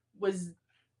was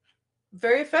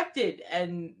very affected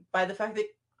and by the fact that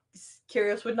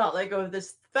Kyrgios would not let go of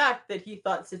this fact that he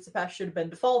thought Tsitsipas should have been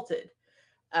defaulted.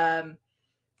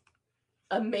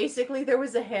 Amazingly, there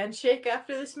was a handshake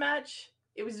after this match.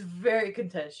 It was very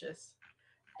contentious.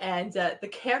 And the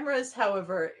cameras,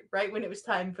 however, right when it was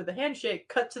time for the handshake,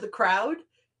 cut to the crowd.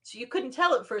 So you couldn't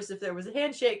tell at first if there was a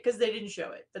handshake because they didn't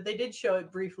show it. But they did show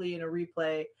it briefly in a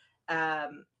replay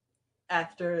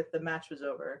after the match was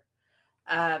over.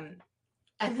 And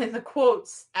then the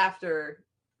quotes after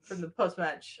from the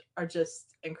post-match are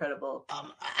just incredible.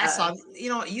 I saw,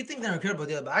 you think they're incredible,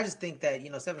 but I just think that,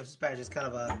 Stefan Tsitsipas is kind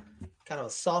of a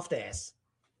soft ass.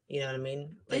 You know what I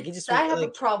mean? Like I have a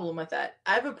problem with that.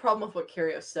 I have a problem with what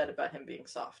Kyrgios said about him being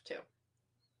soft too.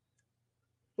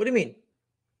 What do you mean?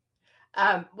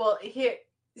 Well, here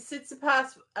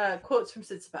Tsitsipas quotes from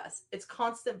Tsitsipas. "It's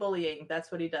constant bullying.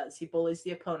 That's what he does. He bullies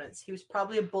the opponents. He was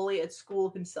probably a bully at school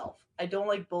himself. I don't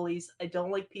like bullies. I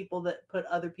don't like people that put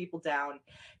other people down.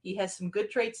 He has some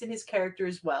good traits in his character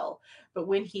as well. But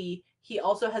when he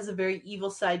also has a very evil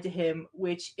side to him,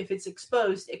 which if it's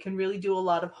exposed, it can really do a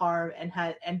lot of harm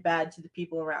and bad to the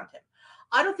people around him."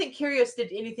 I don't think Kyrgios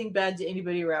did anything bad to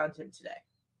anybody around him today.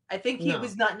 I think he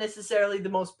was not necessarily the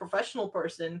most professional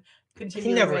person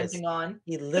continually ranting on.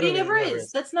 But he never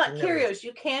is. That's not Kyrgios.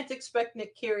 You can't expect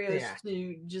Nick Kyrgios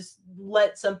to just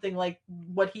let something like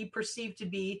what he perceived to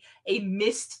be a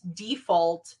missed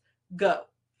default go.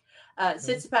 Mhm.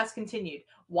 Tsitsipas continued,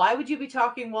 why would you be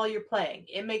talking while you're playing?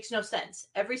 It makes no sense.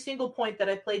 Every single point that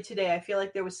I played today, I feel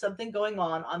like there was something going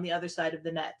on the other side of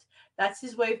the net. That's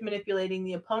his way of manipulating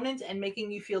the opponent and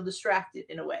making you feel distracted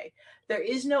in a way. There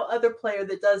is no other player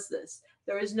that does this.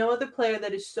 There is no other player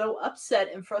that is so upset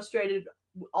and frustrated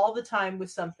all the time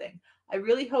with something. I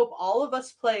really hope all of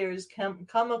us players can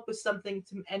come up with something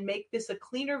and make this a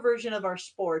cleaner version of our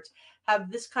sport, have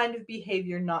this kind of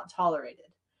behavior not tolerated.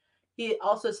 He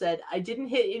also said, I didn't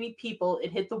hit any people,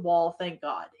 it hit the wall, thank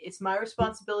God. It's my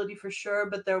responsibility for sure,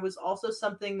 but there was also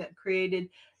something that created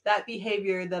that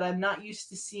behavior that I'm not used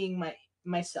to seeing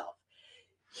myself.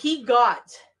 He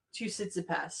got to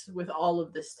Tsitsipas with all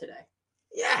of this today.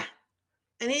 Yeah,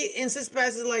 and he insists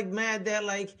pass is like mad that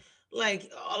like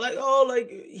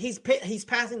he's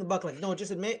passing the buck. Like, no,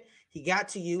 just admit he got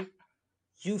to you.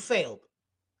 You failed.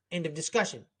 End of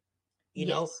discussion. You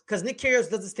know, Yes. because Nick Kyrgios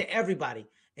does this to everybody,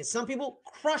 and some people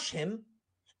crush him,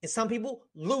 and some people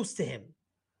lose to him.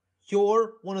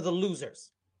 You're one of the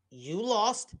losers. You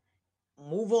lost.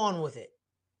 Move on with it.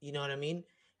 You know what I mean?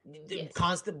 Yes.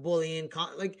 Constant bullying,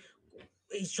 like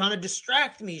he's trying to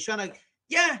distract me. He's trying to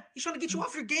get you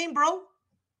off your game, bro.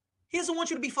 He doesn't want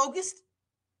you to be focused.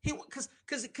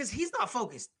 Because he's not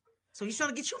focused. So he's trying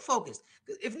to get you focused.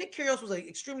 If Nick Kyrgios was an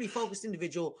extremely focused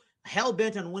individual, hell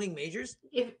bent on winning majors,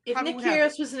 If probably Nick would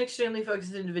have Kyrgios was an extremely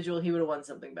focused individual, he would have won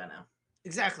something by now.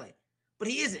 exactly. But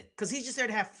he isn't because he's just there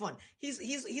to have fun. He's a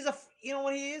you know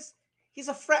what he is? He's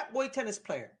a frat boy tennis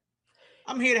player.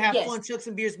 I'm here to have Yes. fun, chug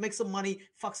some beers, make some money,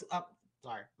 fucks up.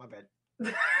 Sorry, my bad.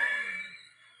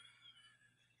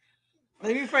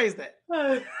 Let me rephrase that.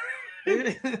 let,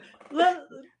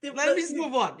 Let me just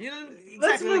move on. You know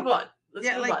let's exactly move on. Let's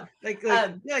yeah, move on.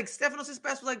 like Stefanos Tsitsipas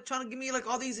was like trying to give me like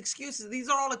all these excuses. These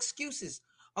are all excuses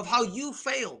of how you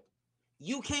failed.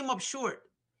 You came up short.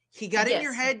 He got in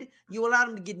your Yes, head. You allowed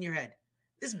him to get in your head.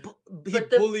 This but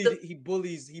he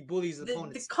bullies the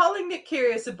opponents. calling Nick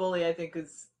Kyrgios a bully, I think,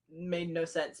 has made no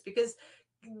sense because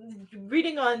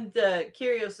reading on the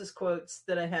Kyrgios's quotes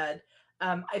that I had,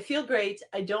 I feel great.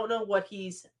 I don't know what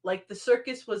he's like. The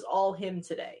circus was all him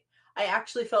today. I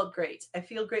actually felt great. I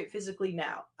feel great physically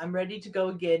now. I'm ready to go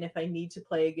again if I need to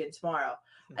play again tomorrow.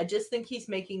 I just think he's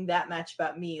making that match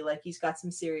about me like he's got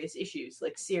some serious issues,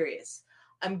 like serious.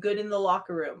 I'm good in the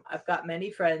locker room. I've got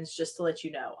many friends, just to let you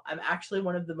know. I'm actually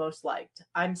one of the most liked.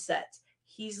 I'm set.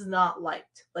 He's not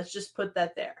liked. Let's just put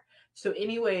that there. So,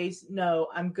 anyways, no,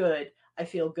 I'm good. I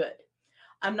feel good.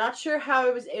 I'm not sure how I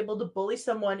was able to bully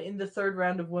someone in the third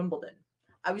round of Wimbledon.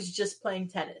 I was just playing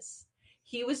tennis.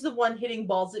 He was the one hitting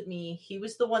balls at me. He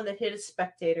was the one that hit a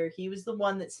spectator. He was the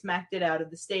one that smacked it out of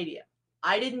the stadium.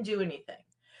 I didn't do anything.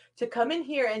 To come in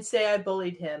here and say I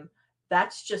bullied him,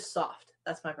 that's just soft.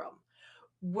 That's my problem.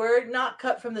 We're not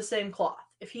cut from the same cloth.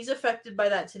 If he's affected by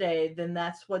that today, then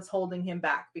that's what's holding him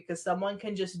back because someone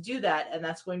can just do that and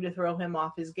that's going to throw him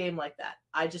off his game like that.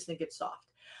 I just think it's soft.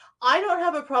 I don't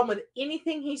have a problem with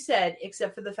anything he said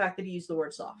except for the fact that he used the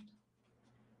word soft.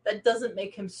 That doesn't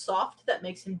make him soft, that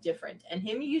makes him different. And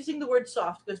him using the word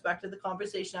soft goes back to the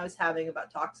conversation I was having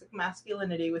about toxic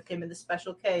masculinity with him in the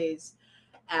Special Ks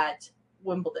at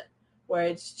Wimbledon, where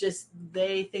it's just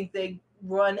they think they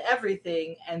run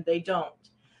everything and they don't.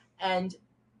 And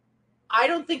I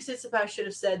don't think Tsitsipas should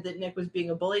have said that Nick was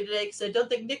being a bully today because I don't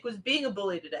think Nick was being a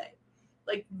bully today.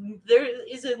 Like, there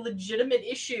is a legitimate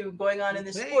issue going on in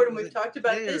this sport, and we've talked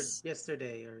about this.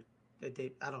 Yesterday or the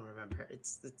day? I don't remember.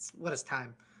 It's what is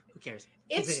time? Who cares?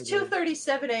 It's Continue.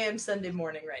 2:37 a.m. Sunday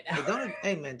morning right now.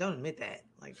 Hey man, don't admit that.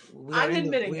 Like I'm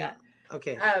admitting that.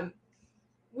 Okay.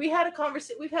 We've had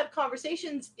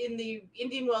conversations in the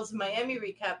Indian Wells Miami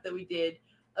recap that we did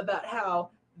about how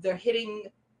they're hitting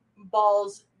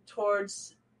balls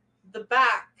towards the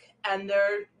back and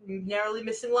they're narrowly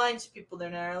missing lines people. They're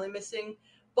narrowly missing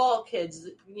ball kids.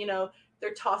 You know,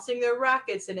 they're tossing their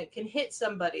rackets and it can hit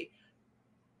somebody.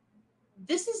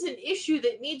 This is an issue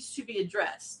that needs to be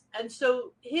addressed. And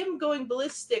so him going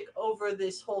ballistic over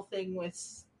this whole thing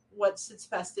with what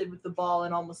Tsitsipas did with the ball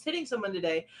and almost hitting someone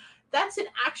today, that's an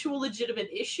actual legitimate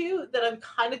issue that I'm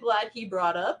kind of glad he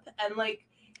brought up. And like,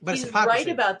 but he's right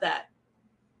about that.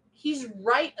 He's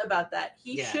right about that.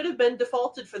 He should have been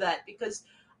defaulted for that because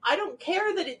I don't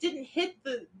care that it didn't hit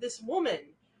this woman.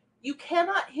 You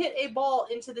cannot hit a ball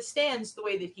into the stands the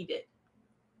way that he did.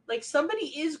 Like, somebody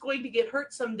is going to get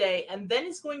hurt someday, and then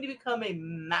it's going to become a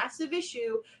massive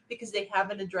issue because they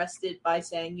haven't addressed it by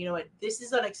saying, you know what, this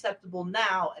is unacceptable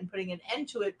now, and putting an end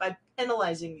to it by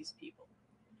penalizing these people.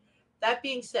 That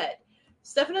being said,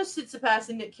 Stefanos Tsitsipas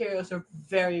and Nick Kyrgios are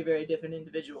very, very different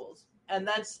individuals, and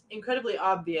that's incredibly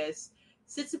obvious.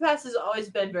 Tsitsipas has always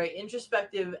been very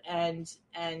introspective and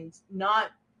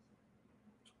not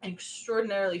an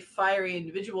extraordinarily fiery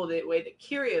individual the way that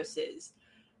Kyrgios is.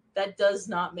 That does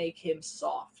not make him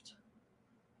soft.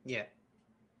 Yeah.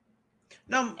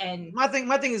 No, And my thing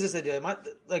is this idea.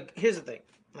 Like, here's the thing.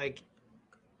 Like,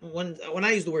 when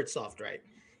I use the word soft, right?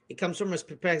 It comes from a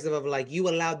perspective of like you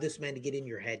allowed this man to get in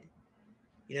your head.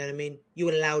 You know what I mean? You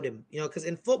allowed him. You know, because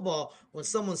in football, when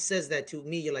someone says that to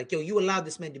me, you're like, yo, you allowed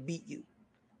this man to beat you.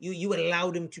 You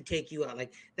allowed him to take you out.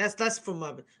 Like that's from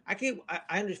my.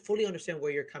 I fully understand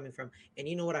where you're coming from, and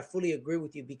you know what? I fully agree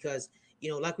with you because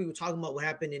like we were talking about what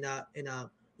happened in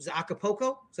was it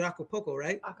Acapulco? Was it Acapulco,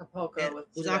 right? And Acapulco it with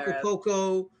was Zverev.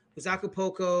 Acapulco. It was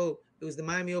Acapulco. It was the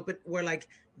Miami Open, where like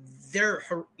they're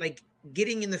like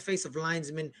getting in the face of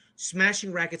linesmen,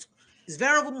 smashing rackets.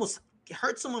 Zverev almost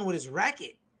hurt someone with his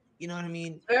racket. You know what I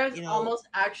mean? Zverev You know, almost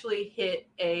actually hit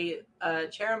a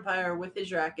chair umpire with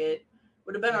his racket.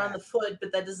 Would have been on yeah, the foot,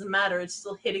 but that doesn't matter. It's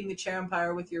still hitting the chair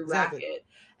umpire with your exactly. racket.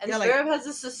 And Yeah, like Zverev has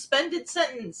a suspended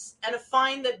sentence and a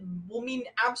fine that will mean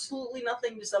absolutely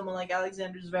nothing to someone like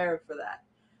Alexander Zverev for that.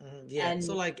 yeah. So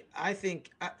And like I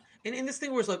think and in this thing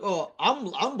where it's like, oh,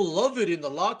 I'm beloved in the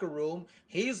locker room.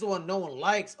 He's the one no one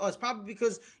likes. Oh, it's probably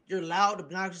because you're loud,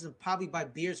 obnoxious, and probably buy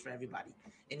beers for everybody.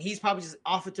 And he's probably just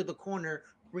off into the corner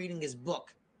reading his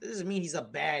book. That doesn't mean he's a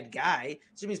bad guy. It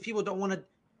just means people don't want to.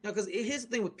 Because here's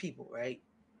the thing with people, right?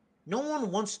 No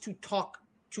one wants to talk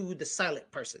to the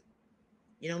silent person.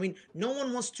 You know what I mean? No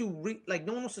one wants to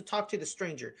no one wants to talk to the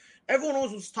stranger. Everyone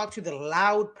wants to talk to the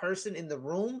loud person in the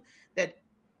room that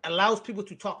allows people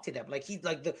to talk to them. Like he's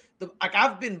like the like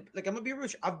I've been like I'm gonna be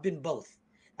rich. I've been both.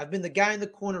 I've been the guy in the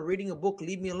corner reading a book,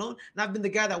 leave me alone, and I've been the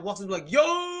guy that walks in like,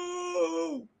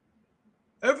 yo,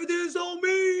 everything's on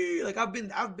me. Like I've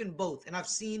been both, and I've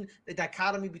seen the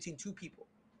dichotomy between two people.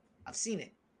 I've seen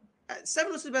it.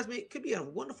 Seven of the best mate could be a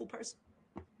wonderful person.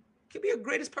 Could be the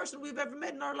greatest person we've ever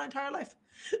met in our entire life.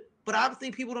 But I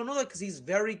think people don't know that because he's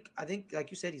very, I think,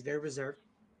 like you said, he's very reserved,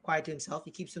 quiet to himself.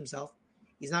 He keeps to himself.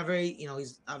 He's not very,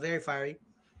 he's not very fiery.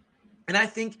 And I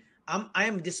think I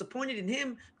am disappointed in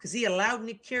him because he allowed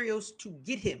Nick Kyrgios to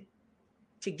get him.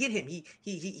 To get him,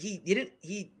 he didn't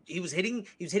he was hitting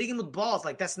him with balls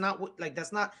like that's not what like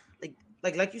that's not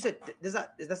like you said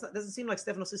doesn't seem like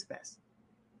Stefano Tsitsipas.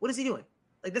 What is he doing?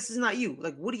 Like this is not you.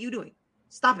 Like what are you doing?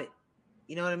 Stop it.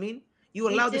 You know what I mean? You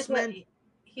he allow did this let man.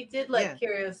 he did let Yeah,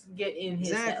 Kyrgios get in his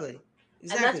head. exactly,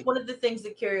 And that's exactly, one of the things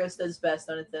that Kyrgios does best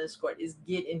on a tennis court is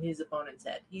get in his opponent's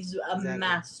head. He's a exactly.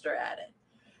 master at it.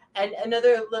 And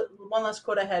another one last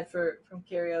quote I had from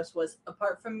Kyrgios was,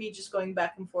 "Apart from me just going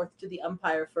back and forth to the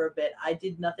umpire for a bit, I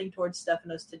did nothing towards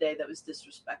Stefanos today that was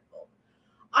disrespectful."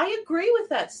 I agree with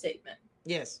that statement.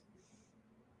 Yes,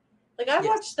 Like I yes.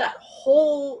 watched that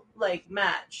whole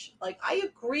match. Like I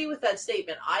agree with that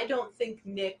statement. I don't think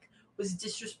Nick was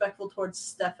disrespectful towards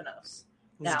Stefanos.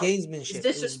 It was Now, he was gamesmanship. It was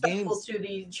disrespectful games. to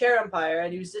the chair umpire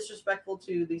and he was disrespectful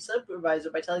to the supervisor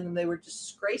by telling them they were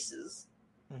disgraces.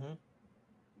 Mm-hmm.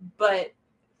 But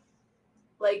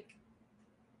like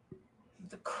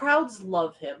the crowds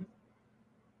love him.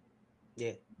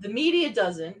 Yeah. The media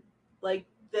doesn't. Like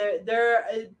there are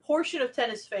a portion of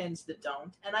tennis fans that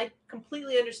don't, and I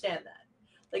completely understand that.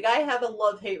 Like I have a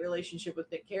love-hate relationship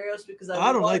with Nick Kyrgios because I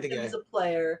I don't like love the him as guy. a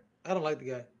player. I don't like the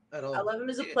guy at I all. love him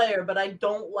as a Yeah. player, but I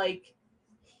don't like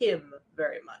him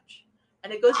very much.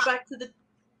 And it goes back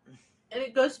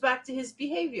to his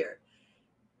behavior.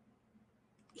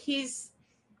 He's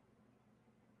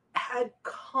had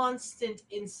constant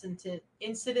incident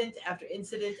after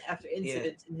incident after Yeah.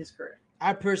 incident in his career.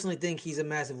 I personally think he's a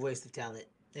massive waste of talent,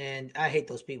 and I hate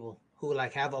those people who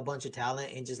like have a bunch of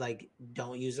talent and just like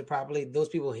don't use it properly. Those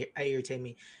people irritate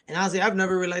me. And honestly, I've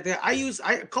never really liked that.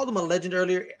 I called him a legend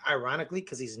earlier, ironically,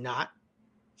 because he's not.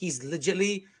 He's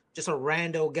legitimately just a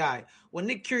rando guy. When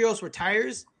Nick Kyrgios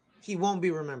retires, he won't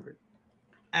be remembered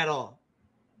at all.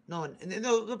 No one, and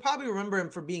they'll probably remember him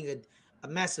for being a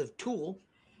massive tool.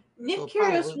 Nick So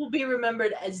Kyrgios probably, will be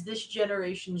remembered as this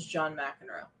generation's John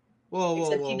McEnroe, whoa, whoa,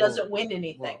 except whoa, he whoa, doesn't win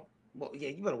anything. whoa, whoa. Yeah,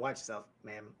 you better watch yourself,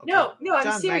 ma'am. Okay, No, no, I'm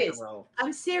John serious. McEnroe. I'm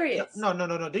No, serious. no, no,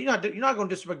 no, no. You're not going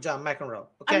to disrespect John McEnroe.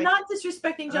 I'm Okay, not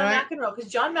disrespecting all John right. McEnroe because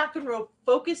John McEnroe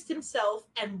focused himself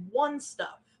and won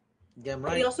stuff. Damn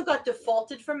But he right. also got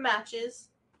defaulted from matches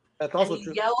That's and also he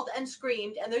true. yelled and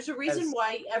screamed. And there's a reason As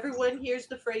why everyone hears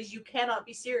the phrase, "you cannot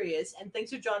be serious," and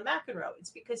thinks of John McEnroe. It's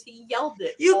because he yelled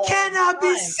it you all cannot the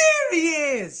be time.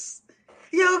 serious.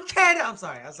 You cannot. I'm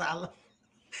sorry. I'm sorry.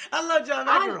 I love John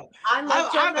I, McEnroe. I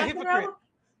love John I'm a hypocrite. McEnroe.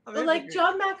 I'm a But like hypocrite.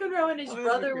 John McEnroe and his I'm a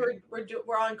brother hypocrite.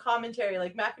 were on commentary.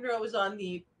 Like McEnroe was on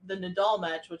the Nadal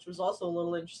match, which was also a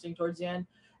little interesting towards the end.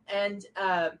 and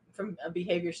from a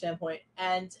behavior standpoint,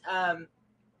 and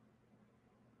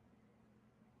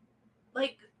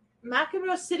like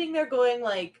McEnroe sitting there going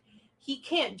like he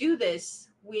can't do this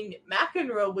when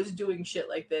McEnroe was doing shit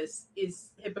like this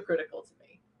is hypocritical to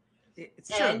me. It's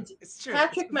true. And It's true. It's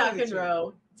Patrick completely true.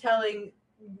 McEnroe telling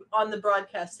on the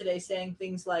broadcast today, saying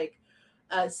things like,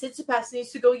 Tsitsipas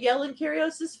needs to go yell in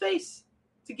Kyrgios's face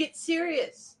to get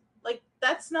serious. Like,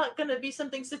 that's not going to be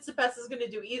something Tsitsipas is going to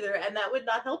do either, and that would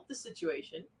not help the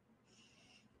situation.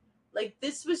 Like,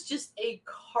 this was just a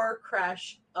car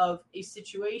crash of a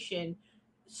situation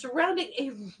surrounding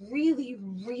a really,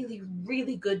 really,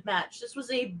 really good match. This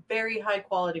was a very high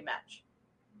quality match.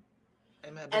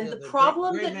 And the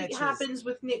problem great that matches. happens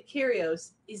with Nick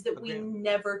Kyrgios is that we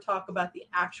never talk about the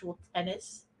actual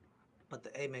tennis. But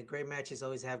man, great matches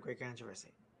always have great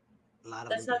controversy. A lot of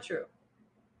That's them not true.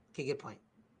 Okay, good point.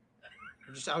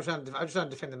 I was trying to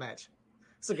defend the match.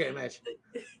 It's a great match.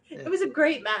 It was a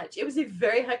great match. It was a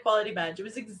very high quality match. It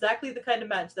was exactly the kind of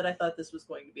match that I thought this was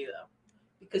going to be, though.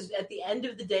 Because at the end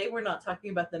of the day, we're not talking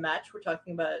about the match. We're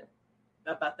talking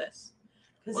about this.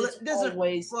 Because it's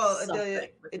always something.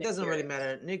 It doesn't really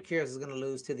matter. Nick Kyrgios is going to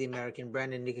lose to the American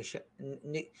Brandon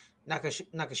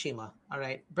Nakashima. All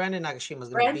right, Brandon Nakashima is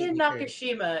going to beat Brandon Nick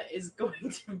Nakashima is going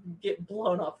to get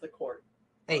blown off the court.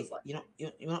 Hey,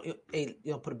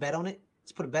 you put a bet on it.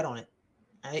 Let's put a bet on it.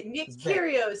 Right? Nick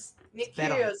Kyrgios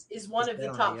is one of the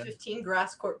top 15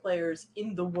 grass court players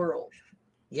in the world.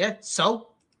 Yeah, so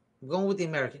I'm going with the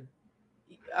American.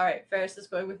 All right, Ferris is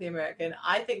going with the American.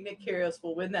 I think Nick Kyrgios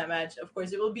will win that match. Of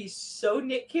course, it will be so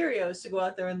Nick Kyrgios to go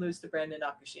out there and lose to Brandon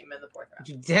Nakashima in the fourth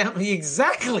round. Damn,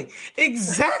 exactly,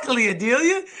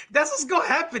 Adelia. That's what's gonna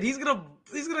happen. He's gonna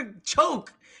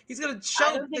choke. He's gonna choke.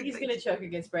 I don't think he's gonna choke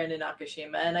against Brandon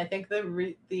Nakashima, and I think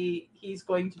he's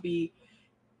going to be.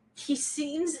 He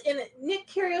seems Nick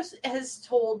Kyrgios has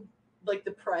told like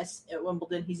the press at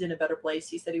Wimbledon he's in a better place.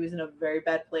 He said he was in a very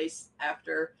bad place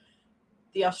after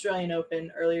the Australian Open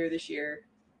earlier this year,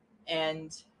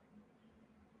 and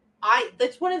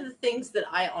that's one of the things that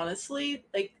I honestly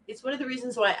like. It's one of the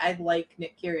reasons why I like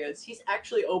Nick Kyrgios. He's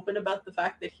actually open about the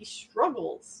fact that he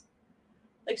struggles.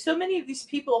 Like, so many of these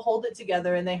people hold it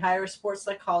together and they hire a sports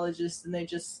psychologist and they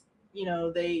just,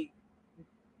 they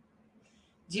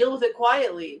deal with it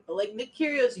quietly. But like Nick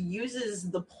Kyrgios uses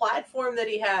the platform that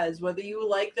he has, whether you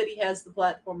like that he has the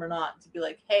platform or not, to be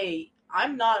like, hey,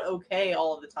 I'm not okay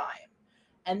all the time.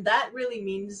 And that really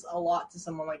means a lot to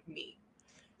someone like me.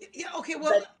 Yeah, okay,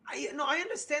 well, I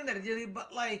understand that,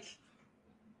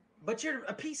 but you're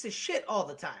a piece of shit all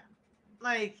the time.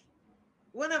 Like,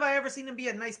 when have I ever seen him be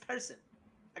a nice person?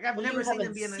 Like, I've never seen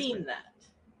him be a nice person. That.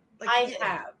 Like, I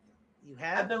have. You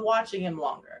have? I've been watching him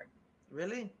longer.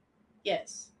 Really?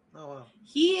 Yes. Oh, wow.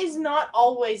 He is not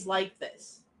always like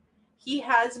this. He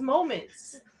has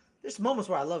moments. There's moments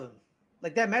where I love him.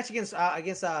 Like that match against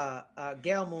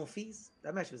Gael Monfils.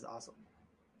 That match was awesome.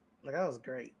 Like, that was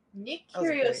great. Nick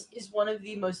Kyrgios is one of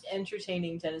the most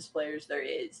entertaining tennis players there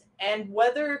is. And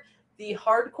whether the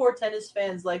hardcore tennis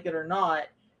fans like it or not,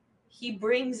 he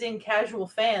brings in casual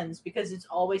fans because it's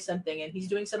always something. And he's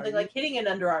doing something like hitting an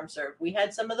underarm serve. We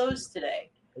had some of those today.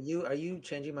 Are you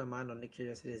changing my mind on Nick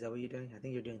Kyrgios? Is that what you're doing? I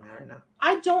think you're doing that right now.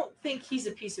 I don't think he's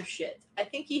a piece of shit. I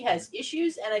think he has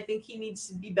issues, and I think he needs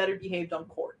to be better behaved on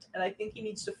court. And I think he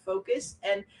needs to focus.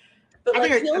 But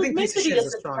he'll admit that he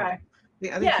doesn't crack.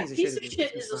 Yeah, piece of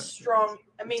shit is a strong.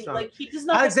 I mean, like, he does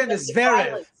not. Alexander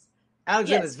Zverev.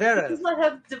 He does not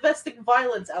have domestic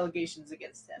violence allegations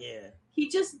against him. Yeah. He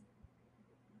just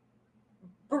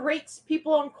berates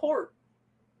people on court,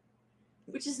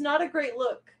 which is not a great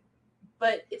look.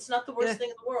 But it's not the worst thing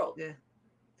in the world.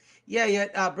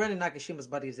 Yeah. Brandon Nakashima's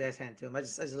buddy his ass hand to him. I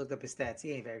just looked up his stats.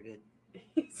 He ain't very good.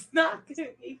 It's not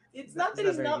that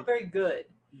he's not very good.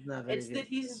 It's that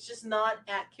he's just not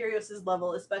at Kyrgios'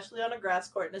 level, especially on a grass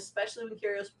court, and especially when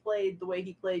Kyrgios played the way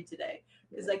he played today.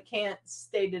 Because I can't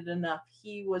state it enough.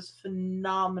 He was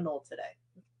phenomenal today.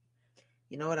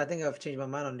 You know what? I think I've changed my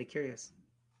mind on Nick Kyrgios.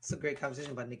 It's a great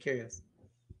conversation about Nick Kyrgios.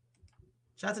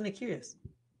 Shout out to Nick Kyrgios.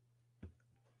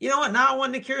 You know what? Now I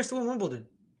want Nick Kyrgios to win Wimbledon.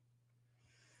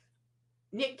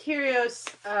 Nick Kyrgios.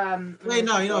 Wait,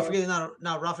 no, forget it.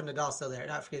 No, Rafa Nadal's still there.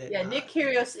 Not forget it. Yeah, Nick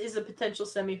Kyrgios is a potential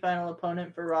semifinal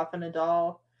opponent for Rafa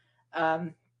Nadal.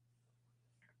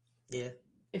 Yeah.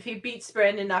 If he beats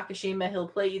Brandon Nakashima, he'll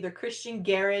play either Christian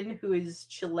Guerin, who is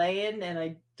Chilean, and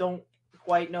I don't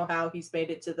quite know how he's made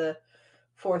it to the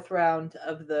fourth round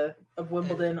of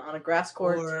Wimbledon on a grass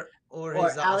court. Or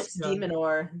Alex de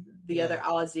Minaur, the other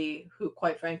Aussie, who,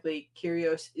 quite frankly,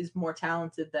 Kyrgios is more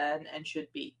talented than and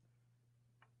should beat.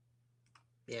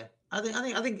 Yeah, I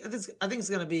think it's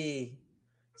gonna be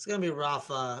It's gonna be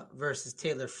Rafa versus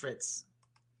Taylor Fritz,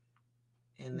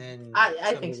 and then it's I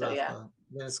gonna think be so. Yeah. Rafa.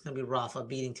 Then it's gonna be Rafa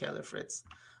beating Taylor Fritz.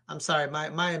 I'm sorry,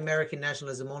 my American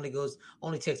nationalism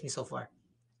only takes me so far.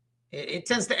 It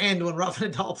tends to end when Rafa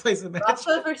Nadal plays the match.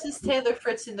 Rafa versus Taylor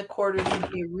Fritz in the quarters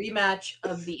would be a rematch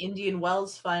of the Indian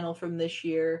Wells final from this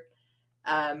year.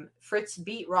 Fritz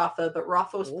beat Rafa, but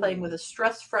Rafa was playing with a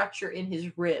stress fracture in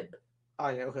his rib. Oh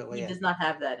yeah, okay, well He yeah, does not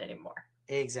have that anymore.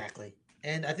 exactly.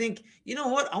 And I think you know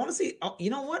what I want to see. You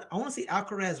know what I want to see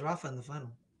Alcaraz Rafa in the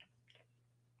final.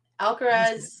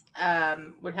 Alcaraz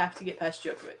would have to get past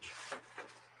Djokovic.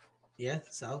 Yeah,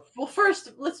 so Well,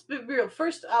 first, let's be real.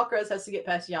 First, Alcaraz has to get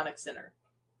past Yannick Sinner,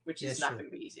 which is that's not true.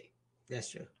 going to be easy. That's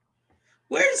true.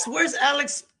 Where's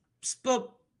Alex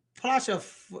Plasha,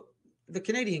 the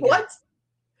Canadian guy? What?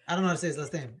 I don't know how to say his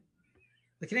last name.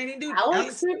 The Canadian dude,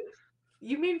 Alex? Alex.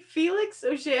 You mean Felix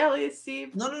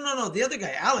Auger-Aliassime? No. The other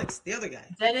guy, Alex. The other guy.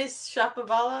 Denis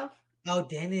Shapovalov? Oh,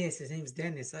 Dennis. His name's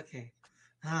Dennis. Okay.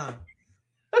 Huh.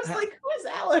 I was like, who is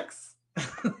Alex?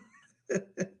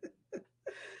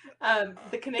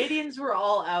 The Canadians were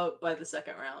all out by the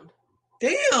second round.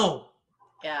 Damn.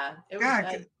 Yeah, it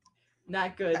was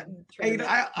not good. Hey,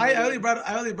 I only brought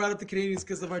up the Canadians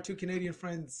because of our two Canadian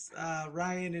friends,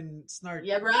 Ryan and Snark.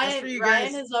 Yeah,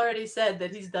 Ryan has already said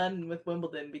that he's done with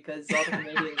Wimbledon because all the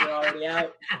Canadians are already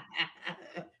out.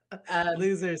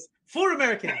 Losers. 4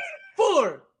 Americans.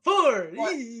 Four.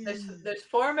 There's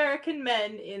 4 American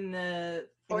men in the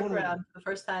fourth round for the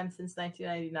first time since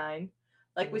 1999.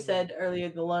 Like we said earlier,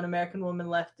 the lone American woman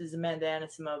left is Amanda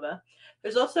Anisimova.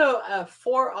 There's also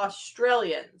 4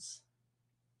 Australians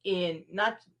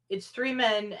it's 3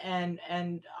 men and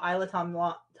Isla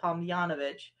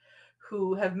Tomljanovic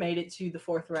who have made it to the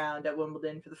 4th round at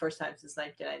Wimbledon for the first time since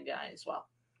 1999 as well.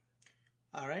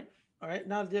 All right.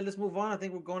 Now let's move on. I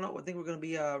think we're going to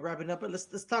be wrapping up. But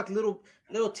let's talk little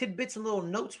tidbits and little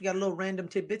notes. We got a little random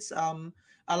tidbits.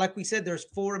 Like we said, there's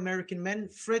 4 American men: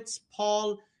 Fritz,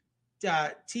 Paul,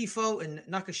 Tifo, and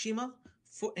Nakashima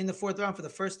in the 4th round for the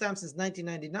first time since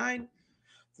 1999.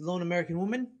 The lone American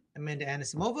woman, Amanda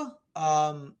Anisimova.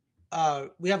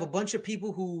 We have a bunch of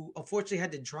people who unfortunately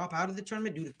had to drop out of the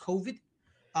tournament due to COVID.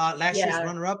 Last year's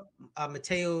runner-up,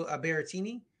 Matteo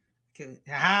Berrettini.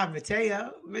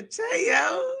 Matteo.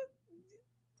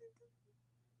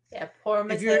 Yeah, poor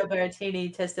Matteo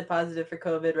Berrettini tested positive for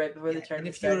COVID right before the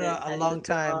tournament started. And if you're a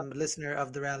long-time listener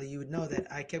of the rally, you would know that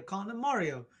I kept calling him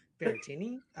Mario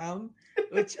Berrettini,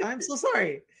 which I'm so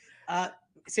sorry.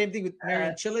 Same thing with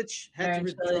Marian Cilic.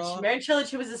 Marian Cilic,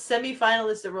 who was a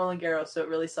semi-finalist at Roland Garros, so it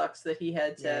really sucks that he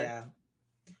had to. Yeah.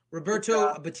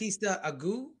 Roberto Batista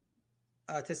Agu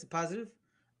tested positive.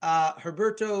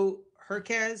 Hubert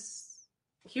Hurkacz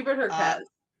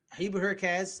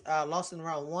lost in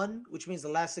round 1, which means the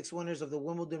last 6 winners of the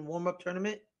Wimbledon warm-up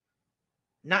tournament,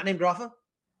 not named Rafa,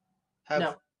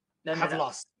 have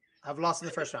lost. Have lost in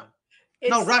the first round.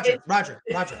 Roger.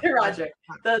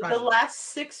 The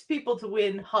last 6 people to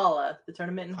win Halle, the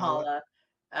tournament in Halle,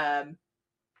 that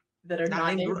are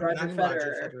not named Roger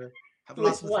Federer, who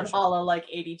has won Halle like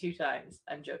 82 times.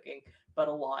 I'm joking, but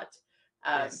a lot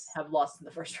have lost in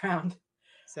the first round.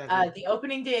 The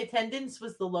opening day attendance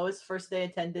was the lowest first day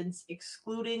attendance,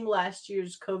 excluding last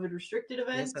year's COVID restricted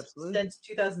event. Since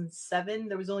 2007,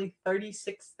 there was only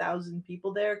 36,000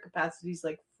 people there. Capacity's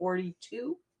like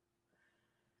 42.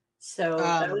 So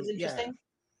that was interesting.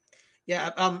 Yeah.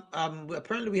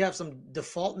 Apparently we have some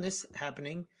defaultness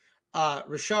happening.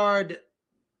 Richard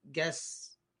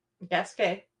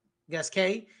Gasquet.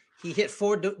 He hit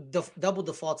 4 double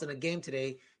defaults in a game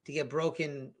today to get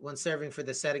broken when serving for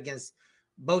the set against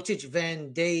Botic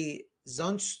van de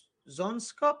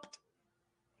Zonskop.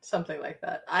 Something like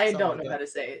that. I don't know how to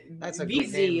say it. That's a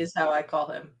VZ is how I call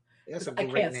him. I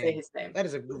can't say his name. That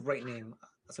is a great name.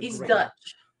 He's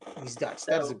Dutch. He's Dutch.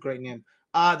 So, that is a great name.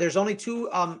 There's only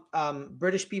 2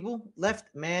 British people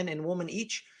left, man and woman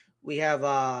each. We have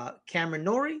Cameron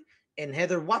Norrie and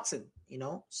Heather Watson.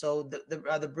 So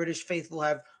the British faithful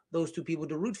have those 2 people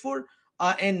to root for.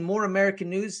 And more American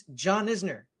news: John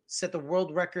Isner set the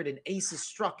world record in aces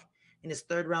struck in his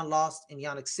 3rd round loss in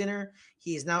Yannick Sinner.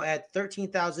 He is now at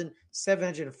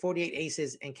 13,748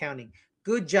 aces and counting.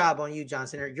 Good job on you, John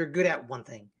Sinner. You're good at one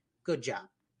thing. Good job.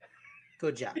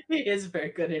 He is very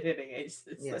good at hitting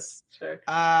aces. Yes. Sure.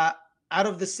 Out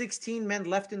of the 16 men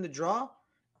left in the draw,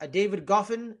 David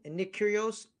Goffin and Nick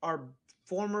Kyrgios are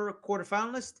former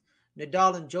quarterfinalists.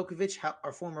 Nadal and Djokovic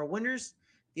are former winners.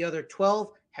 The other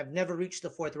 12 have never reached the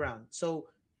 4th round. So,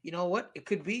 you know what? It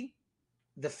could be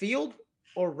the field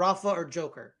or Rafa or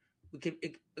Joker.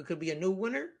 It could be a new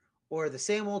winner or the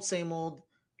same old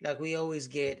like we always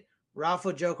get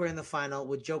Rafa Joker in the final,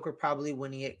 with Joker probably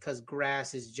winning it because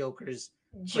grass is Joker's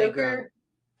playground. Joker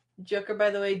Joker, by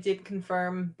the way, did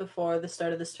confirm before the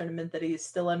start of this tournament that he is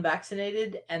still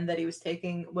unvaccinated and that he was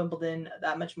taking Wimbledon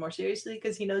that much more seriously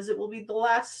because he knows it will be the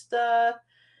last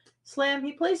slam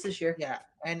he plays this year. Yeah,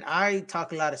 and I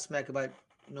talk a lot of smack about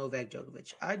Novak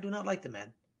Djokovic. I do not like the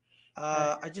man.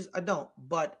 I don't.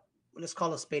 But let's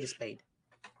call a spade a spade.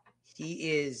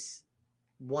 He is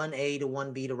 1A to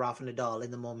 1B to Rafa Nadal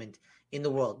in the moment in the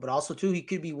world. But also too, he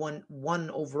could be one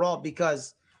overall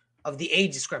because of the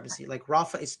age discrepancy. Like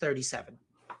Rafa is 37.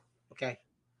 Okay.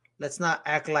 Let's not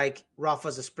act like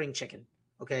Rafa's a spring chicken.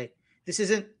 Okay. This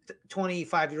isn't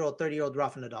 25-year-old, 30-year-old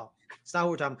Rafa Nadal. It's not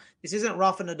what we're talking about. This isn't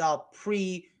Rafa Nadal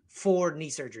pre 4 knee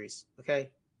surgeries. Okay.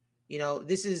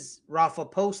 This is Rafa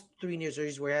post 3 knee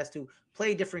surgeries where he has to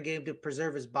play a different game to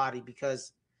preserve his body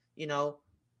because,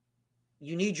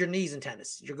 you need your knees in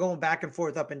tennis. You're going back and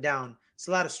forth, up and down. It's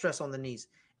a lot of stress on the knees.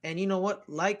 And you know what?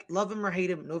 Like, love him or hate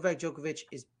him, Novak Djokovic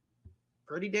is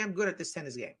pretty damn good at this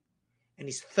tennis game. And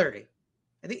he's 30.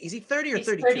 I think, is he 30 or He's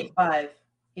 32? 35.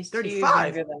 He's 35? 2 years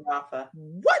younger than Rafa.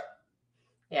 What?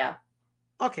 Yeah.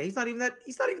 Okay, he's not even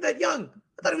that young.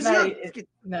 I thought he was young.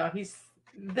 No,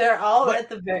 they're all at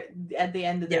the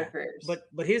end of their careers.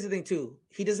 But here's the thing too.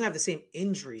 He doesn't have the same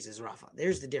injuries as Rafa.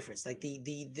 There's the difference. Like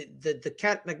the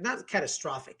cat, like not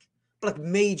catastrophic, but like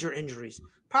major injuries.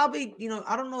 Probably,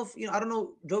 I don't know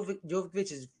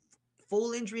Djokovic's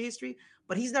full injury history,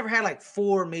 but he's never had like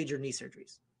 4 major knee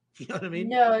surgeries. You know what I mean?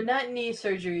 No, not knee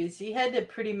surgeries. He had a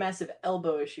pretty massive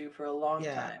elbow issue for a long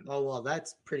time. Oh well,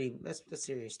 that's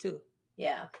serious too.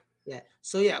 Yeah. Yeah.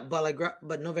 So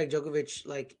but Novak Djokovic,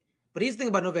 like, but here's the thing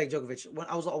about Novak Djokovic. When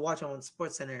I was watching on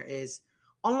SportsCenter, is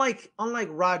unlike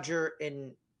Roger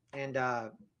and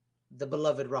the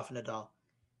beloved Rafa Nadal,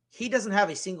 he doesn't have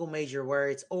a single major where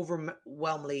it's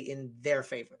overwhelmingly in their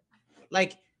favor.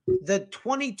 Like the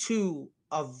 22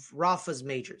 of Rafa's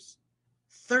majors,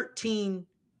 13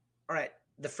 are at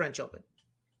the French Open.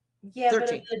 Yeah,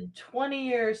 13. But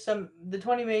the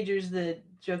 20 majors that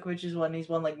Djokovic has won, he's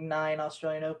won like 9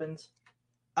 Australian Opens.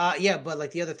 Yeah, but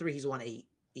like the other 3, he's won 8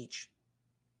 each.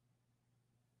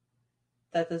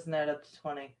 That doesn't add up to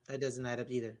 20. That doesn't add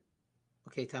up either.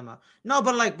 Okay, time out. No,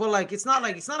 but it's not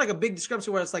like a big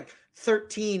discrepancy where it's like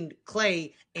 13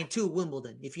 clay and 2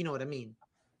 Wimbledon, if you know what I mean.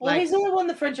 Well, he's only won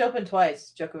the French Open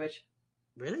twice, Djokovic.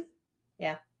 Really?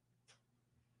 Yeah.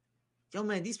 Yo,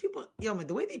 man,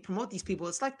 the way they promote these people,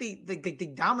 it's like they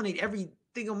dominate every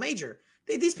single major.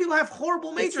 These people have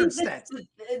horrible major stats.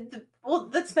 Well,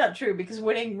 that's not true because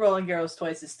winning Roland Garros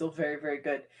twice is still very, very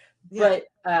good. Yeah.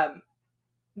 But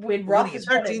when Rafa's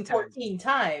won it 14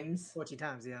 times. 14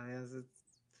 times, yeah.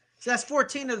 So that's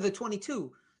 14 of the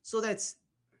 22. So that's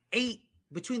 8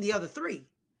 between the other 3.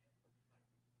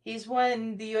 He's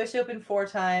won the US Open 4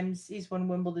 times. He's won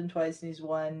Wimbledon twice, and he's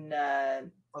won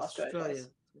Australia twice.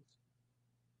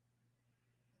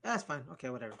 That's fine.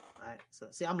 Okay, whatever. All right. So,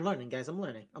 see, I'm learning, guys. I'm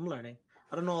learning.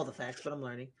 I don't know all the facts, but I'm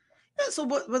learning. Yeah, so,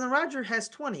 but then Roger has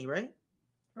 20, right?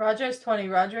 Roger has 20.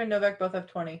 Roger and Novak both have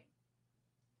 20.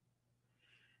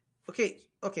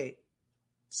 Okay.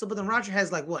 So, but then Roger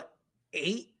has like what?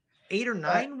 8 or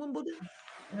 9 Wimbledon?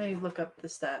 Let me look up the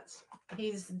stats.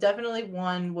 He's definitely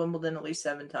won Wimbledon at least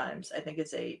 7 times. I think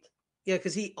it's 8. Yeah,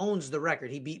 because he owns the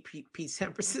record. He beat Pete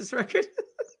Sampras's record.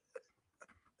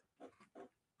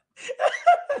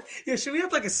 Yeah, should we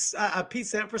have like a Pete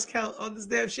Sampras count on this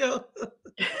damn show?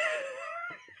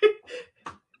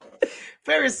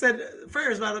 Ferris found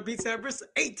a Pete Sampras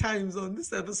 8 times on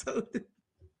this episode.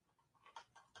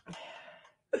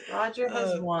 Roger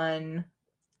has won.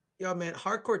 Yo, man,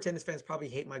 hardcore tennis fans probably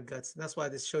hate my guts. And that's why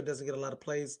this show doesn't get a lot of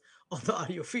plays on the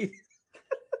audio feed.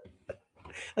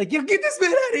 Like, yo, get this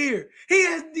man out of here.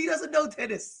 He doesn't know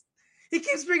tennis. He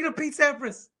keeps bringing up Pete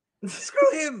Sampras.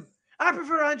 Screw him. I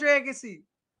prefer Andre Agassi.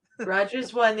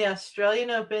 Roger's won the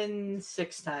Australian Open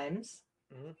 6 times.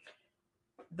 Mm-hmm.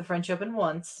 The French Open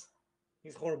once.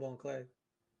 He's horrible on clay.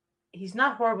 He's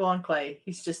not horrible on clay.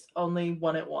 He's just only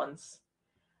won it once.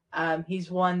 He's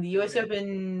won the US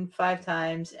Open 5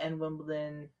 times and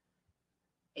Wimbledon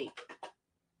 8.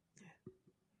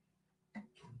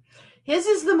 His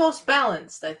is the most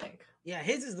balanced, I think. Yeah,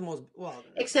 his is the most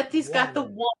except he's got the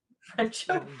one French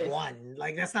Open. One.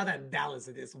 Like, that's not that balanced.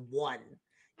 It is one.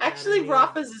 Actually,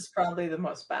 Rafa's is probably the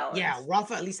most balanced. Yeah,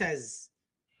 Rafa at least has.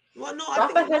 Well, no,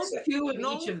 Rafa I think has Novak, 2 of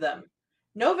each of them.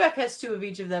 Novak has 2 of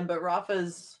each of them, but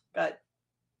Rafa's got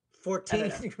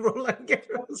 14 Roland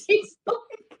Garros.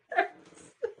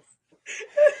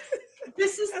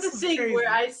 This is the thing crazy.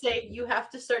 Where I say you have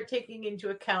to start taking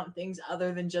into account things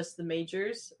other than just the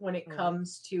majors when it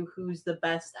comes to who's the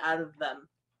best out of them.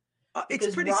 It's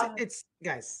because pretty. It's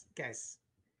guys.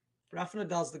 Rafa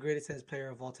Nadal's the greatest tennis player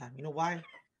of all time. You know why?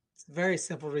 It's a very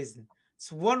simple reason.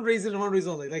 It's one reason and one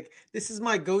reason only. Like this is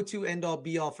my go-to end-all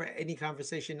be-all for any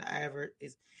conversation I ever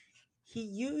is. He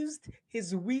used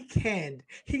his weak hand.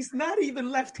 He's not even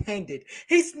left-handed.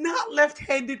 He's not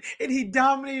left-handed, and he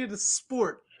dominated the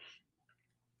sport.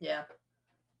 Yeah.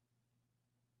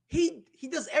 He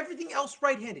does everything else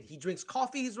right-handed. He drinks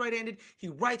coffee. He's right-handed. He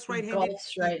writes He right-handed. golfs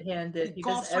He right-handed. He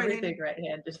does golfs right-handed. everything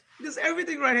right-handed. He does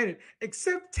everything right-handed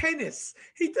except tennis.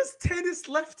 He does tennis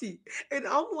lefty, and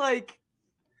I'm like,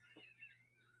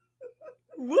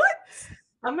 what?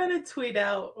 I'm gonna tweet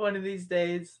out one of these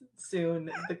days soon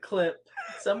the clip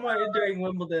somewhere during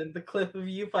Wimbledon, the clip of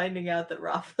you finding out that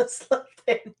Rafa's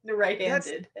That's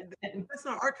right-handed, and that's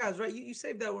not archives, right? You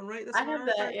saved that one, right? That's I in our have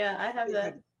that. archive. Yeah, I have Yeah,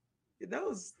 that. good. That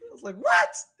was I was like, what?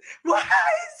 What?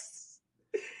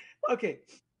 Okay,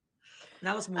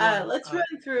 now let's move on. Let's run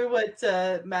through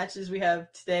what matches we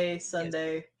have today, Yes,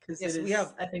 Sunday, because it yes, we is,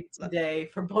 have. I think, today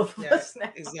for both of Yeah, us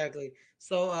now. exactly.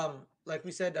 So, like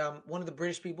we said, one of the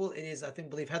British people, it is, I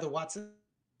think, believe Heather Watson.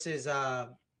 This is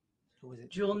who is it?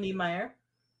 Jewel Niemeyer.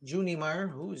 June Niemeyer.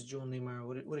 Who is June Niemeyer?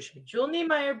 What is she? Jewel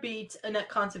Niemeyer beat Annette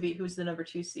Kontaveit, who's the number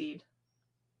 2 seed.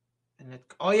 And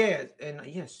oh yeah, and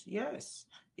yes,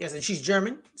 and she's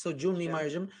German. So June Sure. Niemeyer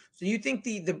is German. So you think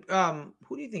the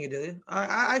who do you think it is?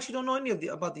 I actually don't know any of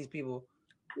about these people.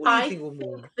 Who do you I think will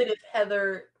move? think that if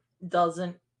Heather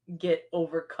doesn't get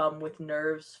overcome with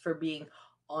nerves for being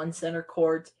on center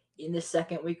court in the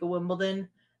second week of Wimbledon,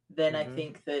 then I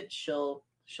think that she'll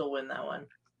win that one.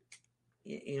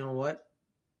 You know what?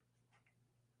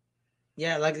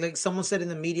 Yeah, like someone said in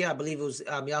the media, I believe it was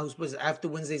Yahoo Sports after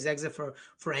Wednesday's exit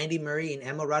for Andy Murray and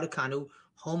Emma Raducanu,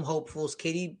 home hopefuls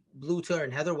Katie Bluter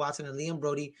and Heather Watson and Liam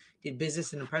Brody did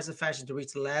business in impressive fashion to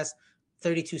reach the last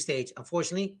 32 stage.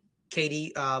 Unfortunately,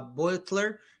 Katie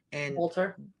Bolter and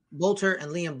Bolter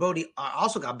and Liam Brody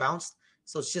also got bounced,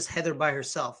 so it's just Heather by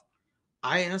herself.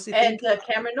 I honestly think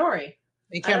Cameron Norrie.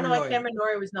 I don't know why Norrie. Cameron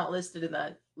Norrie was not listed in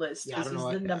that list Yeah, I because don't know.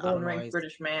 he's the number I don't one know why. ranked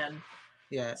British man.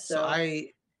 Yeah, so So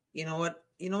you know what,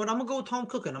 I'm gonna go with home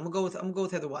cooking. I'm gonna go with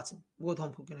Heather Watson. I'm gonna go with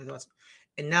home cooking Heather Watson.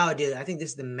 And nowadays, I think this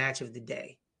is the match of the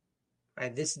day,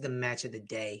 right? This is the match of the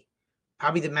day,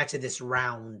 probably the match of this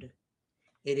round.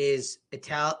 It is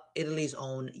Italy's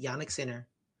own Yannick Sinner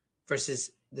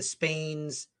versus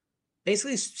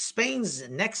basically Spain's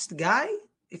next guy,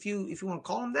 if you want to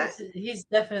call him that. he's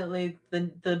definitely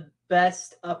the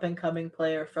best up and coming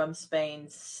player from Spain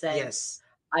since, Yes,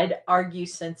 I'd argue,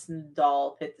 since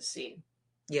Nadal hit the scene.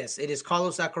 Yes, it is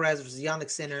Carlos Alcaraz versus Yannick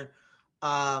Sinner.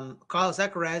 Carlos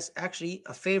Alcaraz, actually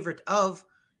a favorite of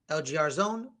LGR's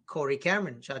own Corey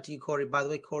Cameron. Shout out to you, Corey. By the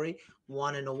way, Corey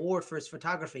won an award for his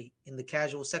photography in the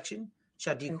casual section.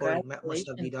 Shout out to you, Corey. Much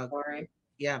love, D-Dog. Corey.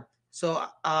 Yeah. So,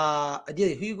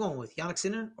 Adelia, who you going with? Yannick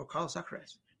Sinner or Carlos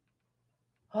Alcaraz?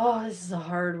 Oh, this is a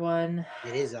hard one.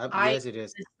 It is. Yes, it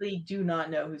is. I honestly do not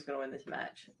know who's going to win this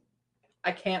match.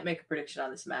 I can't make a prediction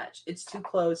on this match. It's too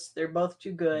close. They're both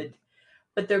too good.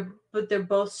 But they're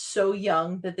both so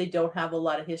young that they don't have a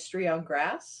lot of history on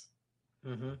grass.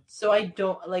 Mm-hmm. So I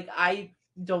don't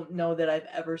know that I've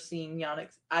ever seen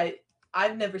Yannick.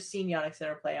 I've never seen Yannick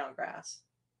Sinner play on grass,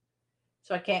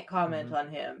 so I can't comment on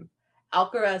him.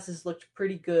 Alcaraz has looked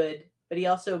pretty good, but he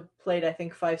also played, I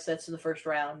think, 5 sets in the first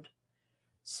round.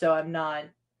 So I'm not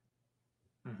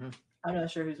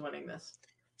sure who's winning this.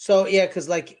 So yeah, because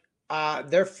like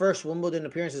their first Wimbledon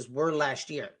appearances were last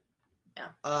year.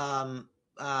 Yeah.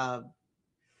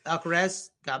 Alcaraz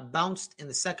got bounced in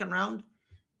the second round,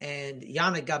 and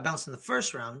Yannick got bounced in the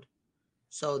first round.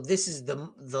 So this is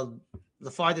the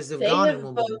farthest they've gone in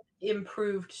Wimbledon. Both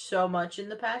improved so much in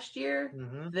the past year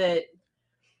that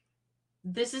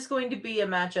this is going to be a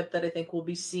matchup that I think we'll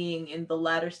be seeing in the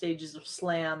latter stages of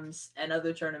slams and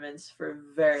other tournaments for a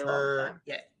very long time.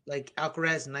 Yeah, like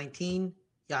Alcaraz 19,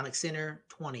 Yannick Sinner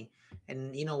 20.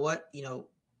 And you know what?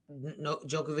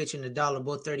 Djokovic and Nadal are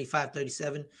both 35,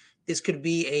 37. This could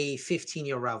be a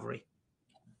 15-year rivalry.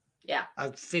 Yeah.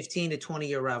 A 15 to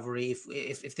 20-year rivalry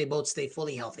if they both stay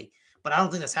fully healthy. But I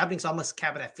don't think that's happening, so I must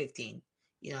cap it at 15.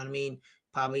 You know what I mean?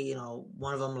 Probably,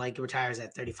 one of them like retires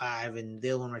at 35 and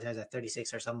the other one retires at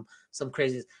 36 or some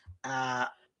crazy. I'm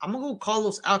going to go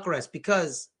Carlos Alcaraz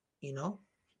because,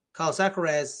 Carlos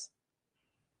Alcaraz,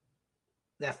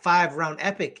 that 5-round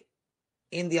epic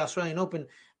in the Australian Open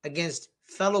against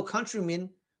fellow countryman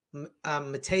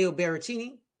Matteo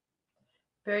Berrettini.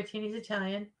 Berrettini's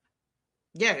Italian.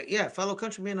 Yeah, fellow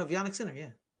countryman of Yannick Sinner, yeah.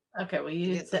 Okay, well,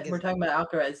 we're Against, talking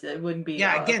about Alcaraz. It wouldn't be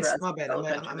yeah, against. Alcaraz's My bad. fellow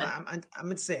countryman. I'm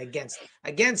meant to say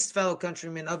against fellow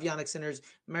countrymen of Yannick Sinner's,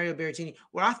 Mario Berrettini,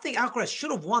 where I think Alcaraz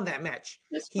should have won that match.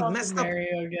 Just He call him messed up.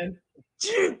 Mario again.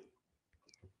 Dude,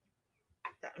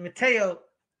 Mateo,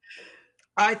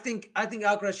 I think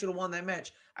Alcaraz should have won that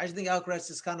match. I just think Alcaraz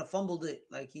just kind of fumbled it.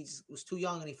 Like he just was too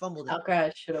young and he fumbled it.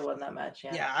 Alcaraz should have won that match.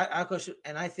 Yeah. Yeah, Alcaraz,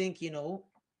 and I think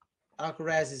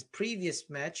Alcaraz's previous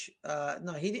match.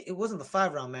 No, it wasn't the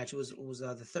 5 round match. It was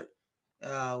the third.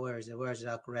 Where is it? Where is it?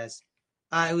 Alcaraz.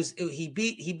 He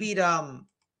beat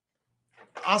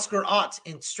Oscar Ott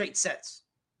in straight sets.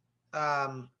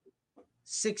 6-3,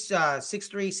 6-1,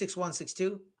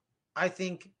 6-2. I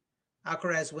think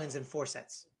Alcaraz wins in 4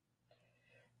 sets.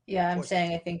 Yeah, I'm 4 sets.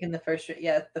 saying I think in the first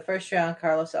round,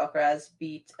 Carlos Alcaraz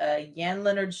beat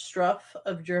Jan-Lennard Struff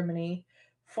of Germany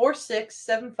 4-6,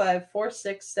 7-5,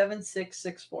 4-6, 7-6,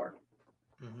 6-4.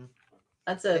 Mm-hmm.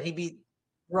 That's And a he beat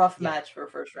rough match for a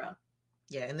first round.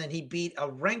 Yeah, and then he beat I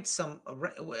think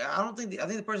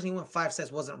the person he won 5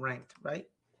 sets wasn't ranked, right?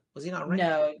 Was he not ranked?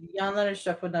 No, Jan-Lennard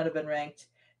Struff would not have been ranked.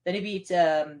 Then he beat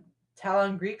Talon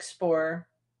Griekspoor.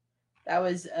 That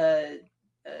was a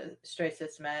straight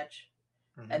sets match.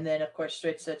 Mm-hmm. And then, of course,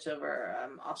 straight sets over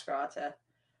Oscar Otta.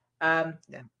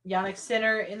 Yannick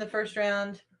Sinner in the first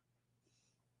round.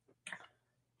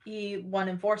 He won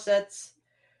in 4 sets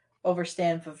over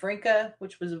Stan Wawrinka,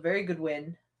 which was a very good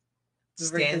win.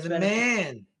 Stan the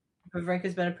man.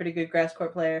 Wawrinka's been a pretty good grass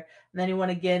court player. And then he won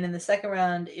again in the second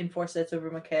round in 4 sets over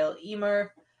Mikael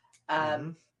Ymer.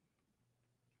 I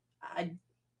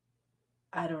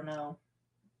don't know.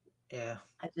 Yeah.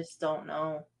 I just don't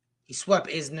know. He swept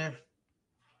Isner.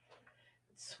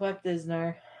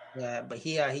 Yeah, but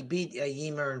he beat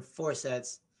Ymer in 4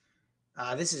 sets.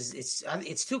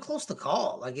 It's too close to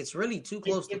call. Like it's really too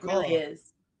close to call. It really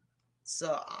is.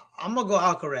 So I'm gonna go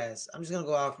Alcaraz. I'm just gonna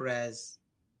go Alcaraz.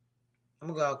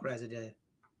 Today.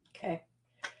 Okay.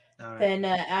 All right. Then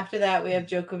after that, we have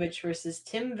Djokovic versus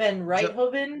Tim van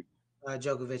Rijthoven.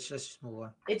 Djokovic. Let's just move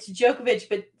on. It's Djokovic,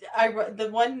 but the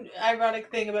one ironic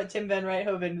thing about Tim van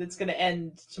Rijthoven that's going to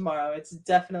end tomorrow, it's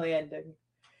definitely ending,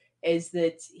 is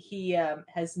that he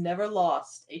has never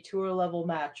lost a tour level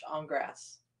match on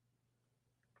grass.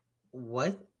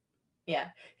 What? Yeah,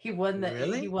 he won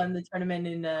the tournament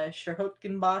in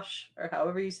Scherhotgenbosch, or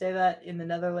however you say that, in the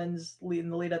Netherlands in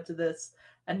the lead up to this,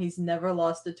 and he's never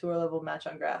lost a tour level match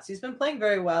on grass. He's been playing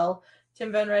very well.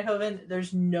 Tim van Rijthoven,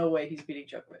 there's no way he's beating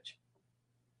Djokovic.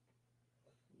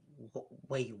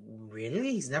 Wait,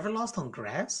 really? He's never lost on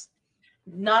grass?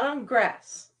 Not on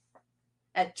grass.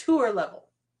 At tour level.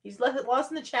 He's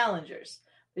lost in the challengers,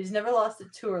 but he's never lost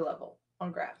at tour level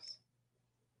on grass.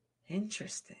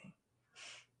 Interesting.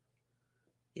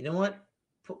 You know what?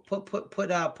 Put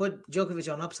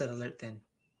Djokovic on upset alert then.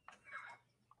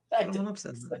 Put him on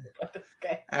upset alert.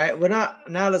 Okay. All right.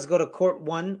 Now let's go to court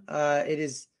 1. It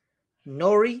is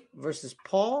Nori versus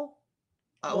Paul.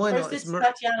 First it's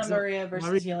Tatiana Maria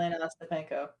versus Yelena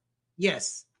Ostapenko.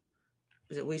 Yes.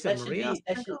 Is it? We said Maria.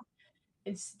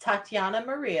 It's Tatiana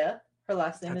Maria. Her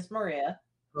last name is Maria.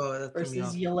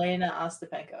 Versus Yelena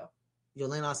Ostapenko.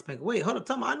 Yelena Ostapenko. Wait, hold up.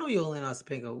 Tell me, I know Yelena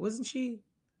Ostapenko. Wasn't she?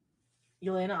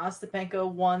 Yelena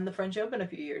Ostapenko won the French Open a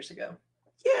few years ago.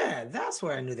 Yeah, that's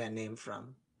where I knew that name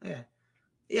from. Yeah.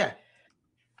 Do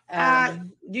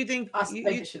you think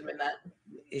Ostapenko should win that?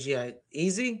 Is she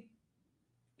easy?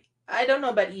 I don't know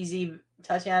about easy.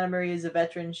 Tatiana Maria is a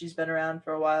veteran. She's been around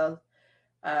for a while.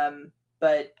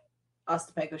 But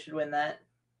Ostapenko should win that.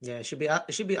 Yeah, it should be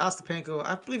Ostapenko.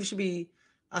 I believe it should be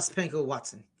Ostapenko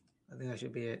Watson. I think that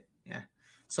should be it. Yeah.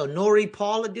 So Nori,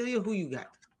 Paul, Adelia, who you got?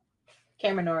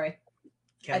 Cameron Norrie.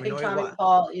 I think Tommy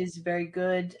Paul is very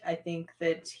good. I think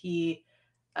that he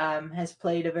has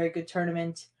played a very good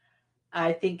tournament.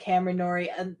 I think Cameron Norrie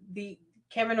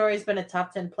has been a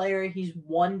top 10 player. He's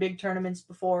won big tournaments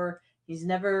before. He's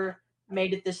never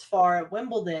made it this far at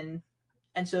Wimbledon.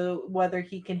 And so whether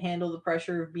he can handle the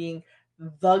pressure of being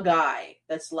the guy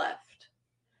that's left,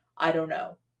 I don't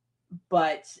know.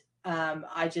 But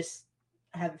I just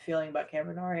have a feeling about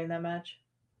Cameron Norrie in that match.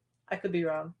 I could be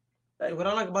wrong. But what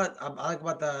I like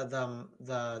about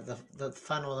the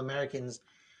final Americans,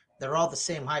 they're all the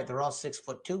same height. They're all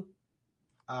 6'2".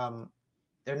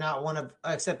 They're not one of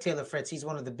except Taylor Fritz. He's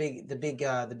one of the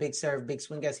big serve, big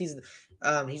swing guys. He's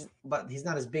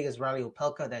not as big as Riley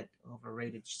Opelka, that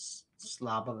overrated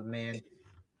slob of a man.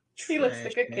 He looks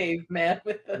like a caveman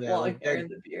with the long hair and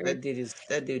the beard.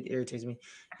 That dude irritates me.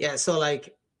 Yeah, so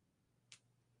like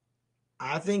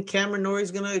I think Cameron Norrie's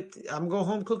I'm going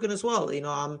home cooking as well.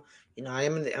 I'm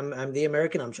the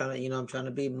American. I'm trying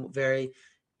to be very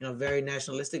very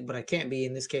nationalistic, but I can't be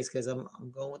in this case because I'm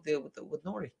going with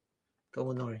Nori. Go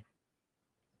with Nori.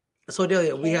 So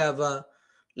Delia, we Okay. have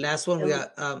last one. We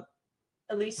El- got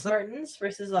Elise what's up? Mertens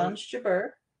versus I'm Ange Jabeur.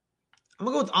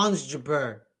 gonna go with Ons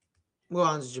Jabeur. We'll go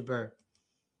Ons Jabeur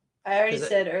I already because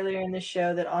said earlier in the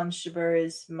show that Ange Jabeur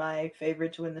is my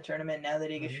favorite to win the tournament now that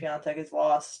Iga Swiatek is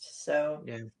lost. So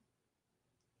yeah,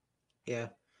 yeah.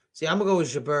 See, I'm gonna go with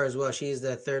Jabeur as well. She's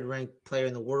the third ranked player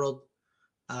in the world.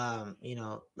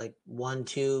 Like 1,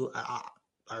 2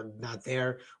 are not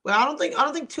there. Well, I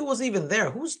don't think 2 was even there.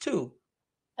 Who's 2?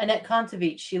 Annette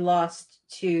Kontaveit, she lost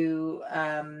to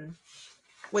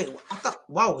Wait, I thought.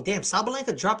 Wow, damn,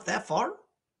 Sabalenka dropped that far.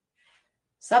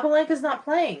 Sabalenka's not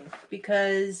playing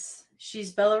because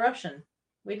she's Belarusian.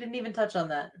 We didn't even touch on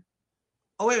that.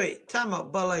 Oh wait, time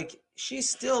out. But like, she's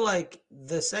still like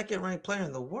the second ranked player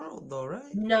in the world, though,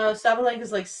 right? No,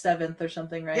 Sabalenka's like seventh or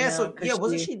something right Yeah. now So yeah,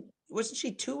 because wasn't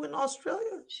she 2 in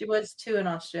Australia? she was two in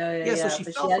Australia, Yeah. So yeah, she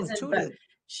but fell from 2 to.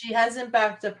 she hasn't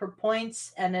backed up her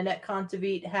points, and Annette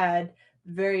Kontaveit had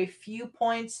very few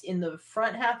points in the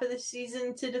front half of the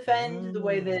season to defend the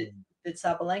way Mm, that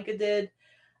Sabalenka did.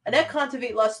 Annette mm.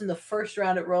 Kontaveit lost in the first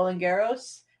round at Roland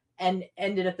Garros and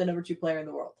ended up the number 2 player in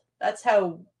the world. That's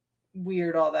how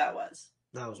weird all that was.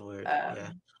 That was weird. Yeah.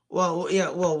 Um, Well, yeah.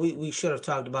 Well, we should have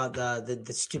talked about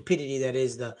the stupidity that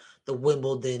is the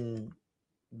Wimbledon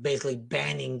basically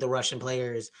banning the Russian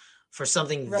players for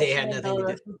something they Russian had and nothing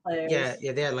to do. Belarusian Yeah, players.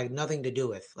 yeah, they had like nothing to do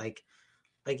with. Like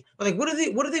what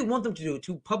do they want them to do?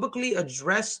 To publicly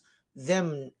address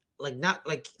them like not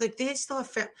like they still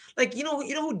have like you know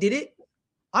who did it?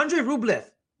 Andrei Rublev.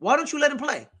 Why don't you let him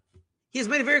play? He has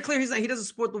made it very clear he doesn't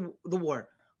support the war.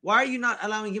 Why are you not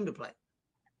allowing him to play?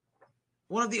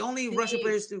 One of the only Russian The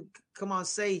players to come on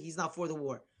say he's not for the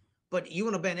war. But you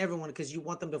want to ban everyone because you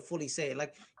want them to fully say it.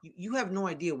 Like you have no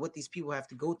idea what these people have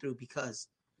to go through because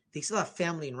they still have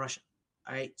family in Russia.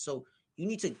 All right. So you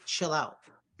need to chill out.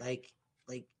 Like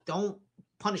don't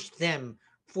punish them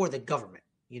for the government.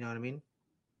 You know what I mean?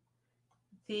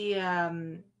 the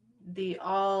um, the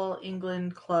All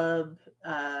England Club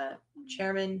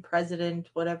chairman, president,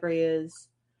 whatever he is,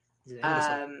 He's an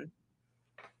imbecile. um,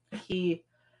 he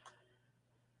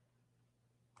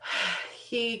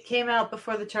he came out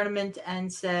before the tournament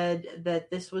and said that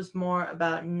this was more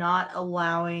about not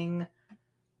allowing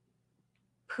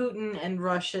Putin and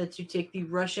Russia to take the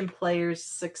Russian players'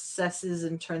 successes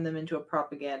and turn them into a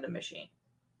propaganda machine.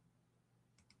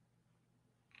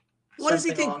 What does he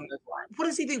Something think? along those lines. What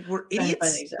does he think? We're Trying to find the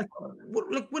idiots? exact quote.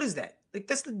 What is that? Like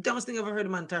that's the dumbest thing I've ever heard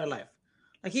in my entire life.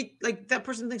 Like that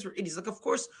person thinks we're idiots. Like of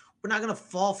course we're not gonna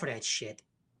fall for that shit.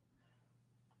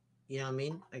 You know what I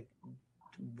mean? Like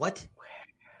what?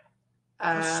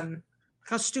 How Um,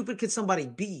 how stupid could somebody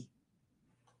be?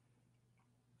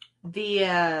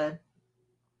 the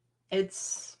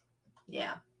it's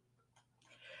yeah.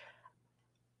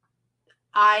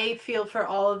 I feel for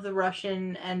all of the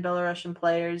Russian and Belarusian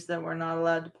players that were not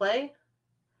allowed to play.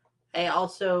 I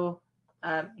also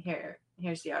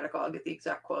here's the article. I'll get the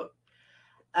exact quote.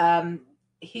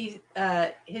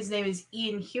 His name is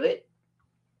Ian Hewitt.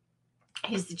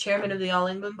 He's the chairman of the All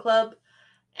England Club,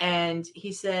 and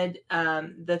he said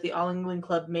that the All England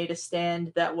Club made a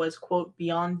stand that was, quote,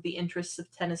 beyond the interests of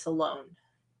tennis alone.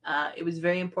 It was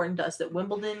very important to us that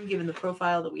Wimbledon, given the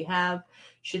profile that we have,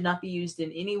 should not be used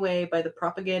in any way by the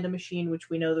propaganda machine which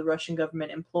we know the Russian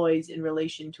government employs in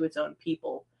relation to its own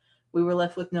people. We were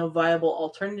left with no viable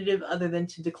alternative other than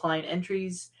to decline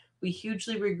entries. We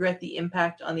hugely regret the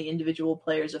impact on the individual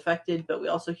players affected, but we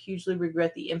also hugely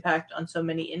regret the impact on so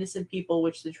many innocent people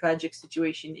which the tragic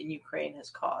situation in Ukraine has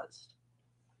caused.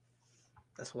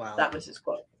 That's wild. That was his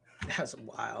quote. That's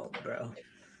wild, bro.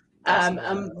 That's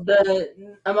wild.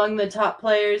 Among the top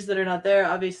players that are not there,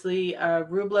 obviously,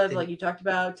 Rublev, like Dan- you talked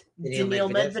about, Daniil Daniil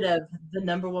Medvedev. Medvedev, the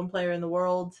number 1 player in the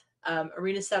world.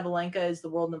 Arina Sabalenka is the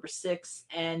world number 6,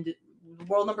 and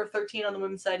world number 13 on the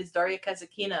women's side is Daria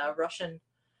Kasatkina, a Russian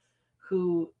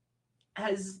who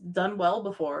has done well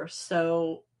before.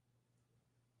 So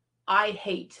I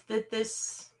hate that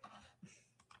this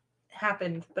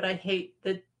happened, but I hate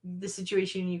that the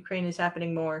situation in Ukraine is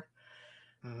happening more.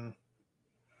 Mm-hmm.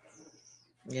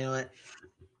 You know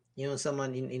what?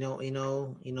 Someone you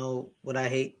know what I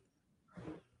hate?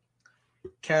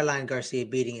 Caroline Garcia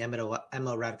beating Emma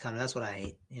Raducanu. That's what I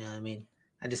hate. You know what I mean?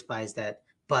 I despise that.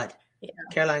 But Yeah.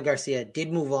 Caroline Garcia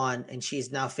did move on, and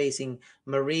she's now facing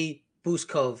Marie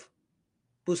Buskova.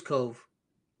 Buskova.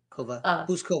 Come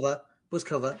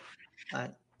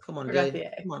on, Forgot Delia. the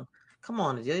A. Come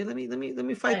on, Delia. Let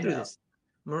me fight I through know. this.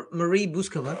 Marie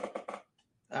Buskova.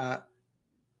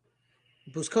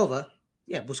 Buskova.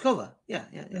 Yeah, Buskova. Yeah.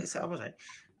 I was right.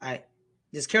 I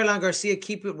does Caroline Garcia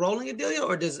keep it rolling, Adelia,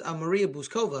 or does Maria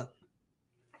Buskova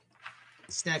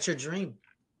snatch her dream?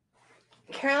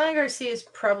 Caroline Garcia's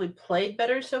probably played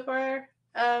better so far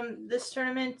this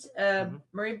tournament.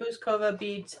 Marie Buzkova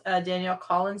beat Danielle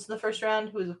Collins in the first round,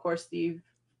 who is, of course, the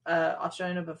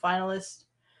Australian Open finalist.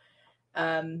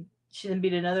 She then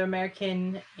beat another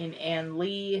American in Ann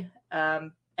Lee,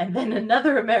 and then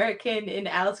another American in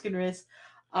Aliskin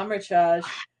Amrichaj.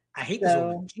 I hate this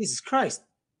woman. Jesus Christ.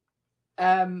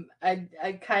 I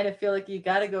kind of feel like you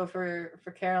got to go for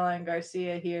Caroline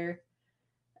Garcia here.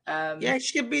 Yeah,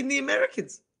 she kept beating the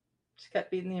Americans. She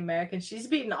kept beating the Americans. She's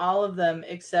beaten all of them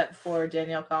except for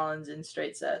Danielle Collins in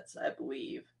straight sets, I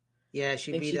believe. Yeah,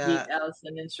 she beat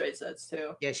Allison in straight sets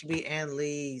too. Yeah, she beat Ann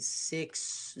Lee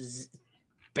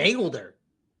bageled her.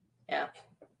 Yeah.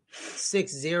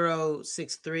 6-0,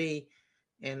 6-3,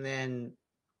 and then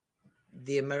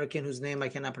the American whose name I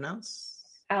cannot pronounce.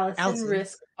 Allison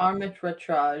Risk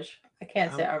Armitrage. I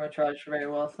can't say armitrage very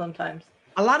well sometimes.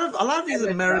 A lot of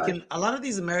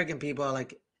these American people are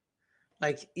like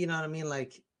you know what I mean,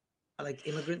 like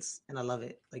immigrants, and I love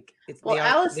it. Like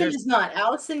Allison is not.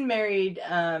 Allison married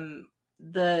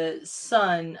the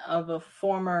son of a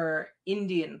former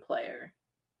Indian player.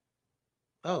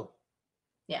 Oh.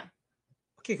 Yeah.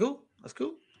 Okay, cool. That's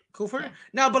cool. Cool for her.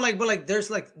 No, but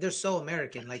they're so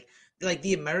American. Like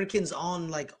the Americans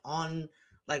on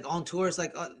tours,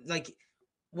 like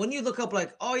when you look up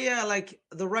like, oh yeah, like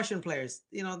the Russian players,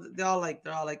 you know, they're all like,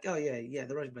 oh yeah,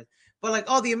 the Russian players. But like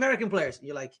all the American players,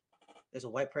 you're like, there's a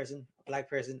white person, a black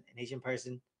person, an Asian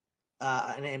person,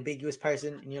 an ambiguous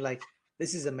person, and you're like,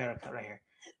 this is America right here.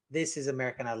 This is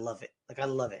America, and I love it. Like I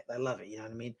love it. You know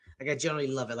what I mean? Like I generally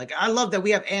love it. Like I love that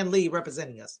we have Ann Lee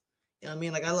representing us. You know what I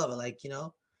mean? Like I love it. Like, you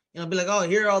know, be like, oh,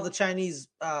 here are all the Chinese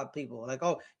people. Like,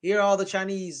 oh, here are all the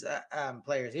Chinese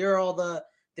players. Here are all the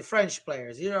French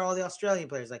players. Here are all the Australian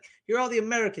players. Like, here are all the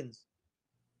Americans.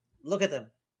 Look at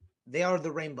them. They are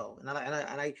the rainbow. And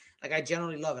I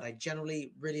generally love it. I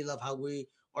generally really love how we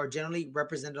are generally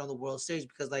represented on the world stage,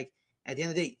 because like at the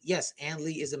end of the day, yes, Ann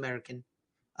Lee is American.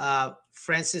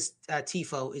 Francis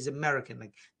Tifo is American.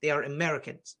 Like they are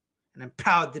Americans, and I'm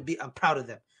proud of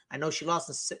them. I know she lost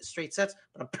in straight sets,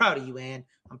 but I'm proud of you, Anne.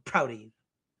 I'm proud of you.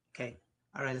 Okay.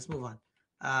 All right, let's move on.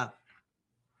 I'm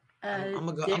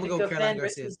gonna go Caroline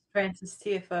Garcia. Francis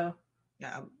Tifo.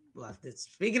 Yeah. Well,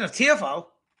 speaking of Tifo,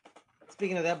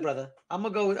 speaking of that brother, I'm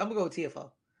gonna go with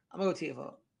Tifo. I'm gonna go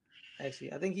Tifo.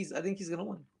 Actually, I think he's gonna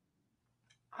win.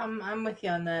 I'm with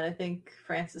you on that. I think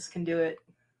Francis can do it.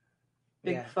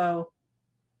 Big foe.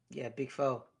 Yeah, big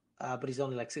foe. But he's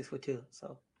only like 6'2",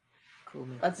 so cool,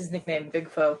 man. That's his nickname, Big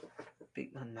Foe.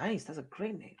 Nice. That's a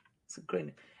great name.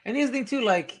 And here's the thing too,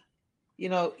 like, you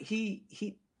know,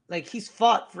 he's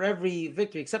fought for every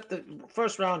victory except the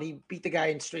first round. He beat the guy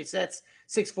in straight sets,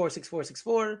 6-4, 6-4,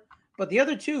 6-4. But the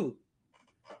other two,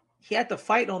 he had to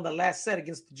fight on the last set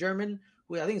against the German,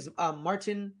 who I think is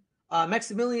Maximilian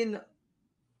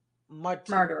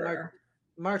Martyrer.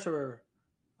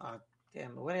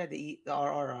 Damn, what had the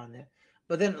RR on there?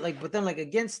 But then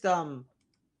against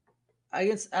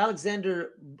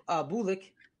Alexander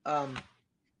Bulik,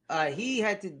 he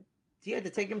had to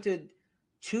take him to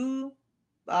two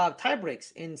tie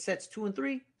breaks in sets 2 and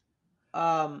 3.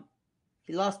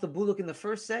 He lost to Bulik in the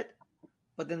first set,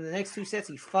 but then the next two sets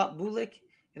he fought Bulik,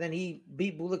 and then he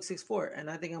beat Bulik 6-4. And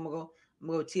I think I'm gonna go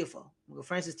Tiafoe. I'm gonna go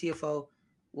Francis Tiafoe.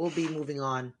 Will be moving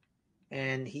on,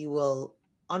 and he will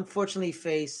unfortunately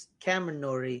face Cameron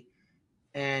Norrie,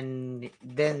 and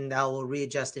then I will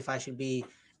readjust if I should be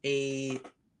a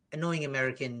annoying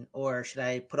American or should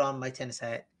I put on my tennis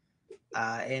hat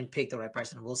and pick the right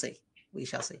person. We'll see. We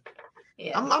shall see.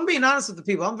 Yeah. I'm being honest with the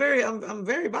people. I'm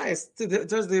very biased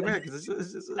towards the Americans.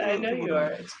 I know you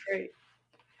are. It's great.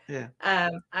 Yeah.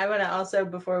 I want to also,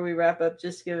 before we wrap up,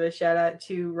 just give a shout out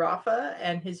to Rafa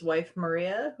and his wife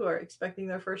Maria, who are expecting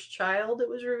their first child. It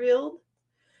was revealed.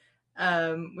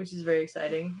 Which is very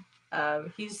exciting.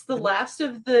 He's the last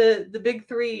of the big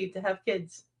three to have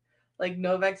kids. Like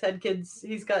Novak's had kids.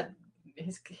 He's got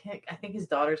I think his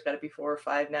daughter's got to be 4 or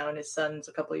 5 now, and his son's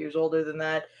a couple of years older than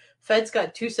that. Fed's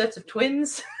got 2 sets of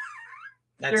twins.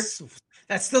 That's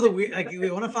still the weird. Like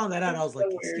when I found that out, I was like,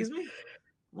 "Excuse me."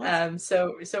 What?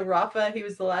 So Rafa, he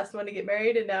was the last one to get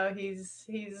married, and now he's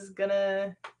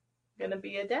gonna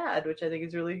be a dad, which I think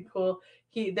is really cool.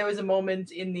 There was a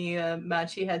moment in the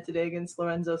match he had today against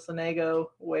Lorenzo Sonego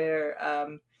where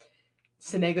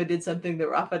Sonego did something that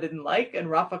Rafa didn't like, and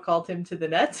Rafa called him to the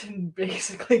net and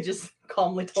basically just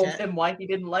calmly told him why he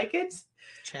didn't like it.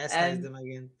 Chastised him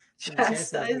again.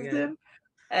 Chastised him.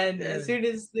 And Yeah. as soon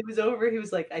as it was over, he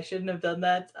was like, "I shouldn't have done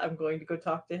that. I'm going to go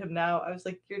talk to him now." I was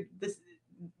like,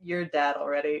 You're a dad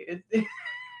already."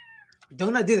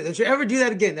 Do not do that. Don't you ever do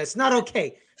that again. That's not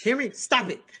okay. Hear me? Stop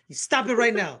it. You stop it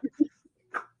right now.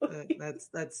 That's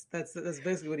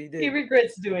basically what he He did.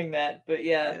 regrets doing that, but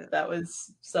yeah, Yeah. that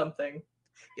was something.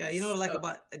 Yeah, you know what I like So,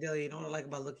 about Adelia? You know what I like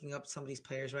about looking up some of these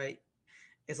players, right?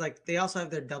 It's like they also have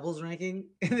their doubles ranking,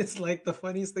 and it's like the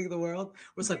funniest thing in the world.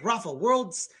 Where it's like Rafa,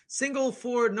 world's single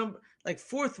for number like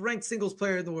fourth ranked singles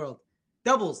player in the world.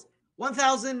 Doubles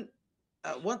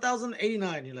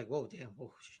 1,089. You're like, whoa, damn,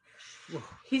 whoa,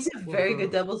 he's a very good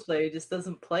whoa. doubles player. He just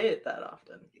doesn't play it that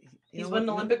often. You know He's won what? an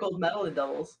Olympic gold medal in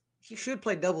doubles. He should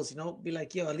play doubles. Be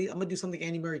like, yo, at least I'm gonna do something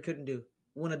Andy Murray couldn't do.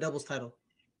 Win a doubles title.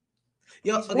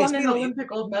 Yo, He's okay. won an Speaking of Olympic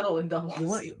gold medal in you doubles.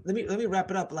 want let me wrap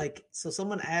it up. Like, so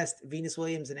someone asked Venus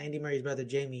Williams and Andy Murray's brother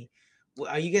Jamie,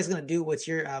 are you guys gonna do what's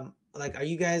your like? Are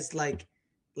you guys like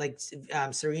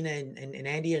Serena and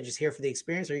Andy are just here for the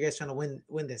experience? Or are you guys trying to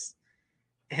win this?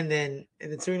 And then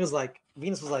Serena's like,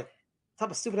 Venus was like, what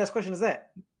type of stupid ass question is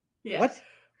that? Yeah, What?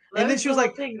 that And then was she the was whole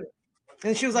like, thing.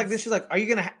 are you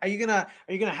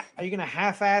gonna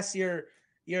half-ass your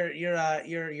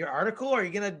article, or are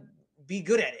you gonna be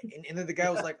good at it? And then the guy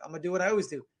was like, I'm gonna do what I always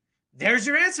do. There's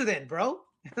your answer then, bro.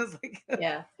 I was like,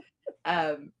 Yeah.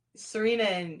 Serena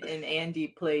and Andy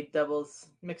played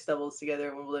mixed doubles together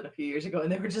at Wimbledon a few years ago, and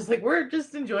they were just like, "We're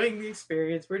just enjoying the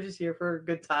experience. We're just here for a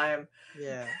good time."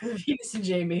 yeah, Venus and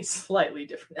Jamie, slightly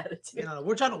different attitude.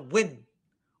 we're trying to win.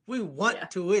 We want Yeah,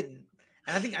 to win.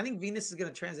 And I think Venus is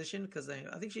gonna transition because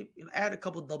I think she add a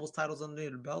couple doubles titles under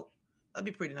the belt. That'd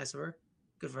be pretty nice of her.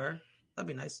 Good for her. That'd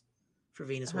be nice for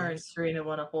Venus her and Williams. Serena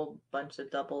won a whole bunch of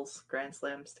doubles Grand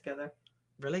Slams together.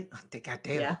 Really?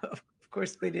 Goddamn. Yeah, Of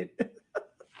course they did.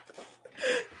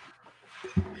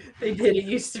 they did. It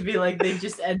used to be like they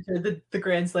just enter the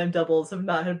Grand Slam doubles, have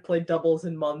not had played doubles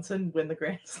in months, and win the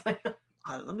Grand Slam.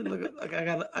 Let me look. I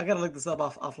gotta look this up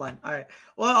offline. All right.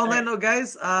 Well, on All that right. note,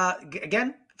 guys.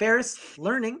 Again, Ferris,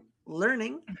 learning.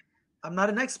 I'm not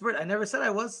an expert. I never said I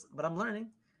was, but I'm learning.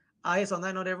 Yes. On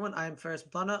that note, everyone, I am Ferris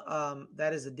Plana.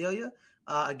 That is Adelia.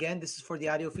 Again, this is for the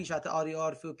audio feature. Shout out to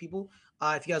audio people.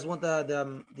 If you guys want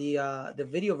the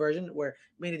video version, where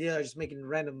me and Adelia are just making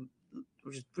random,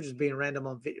 we're just being random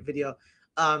on video.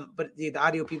 But the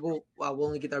audio people will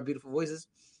only get our beautiful voices.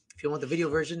 If you want the video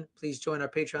version, please join our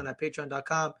Patreon at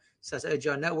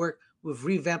patreon.com/LGRN Network. We've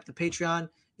revamped the Patreon.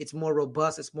 It's more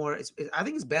robust. I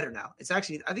think it's better now. It's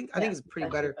actually, I think it's pretty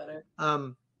better.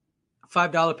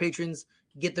 $5 patrons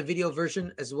get the video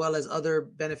version as well as other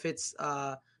benefits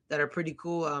that are pretty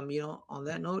cool. On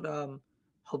that note,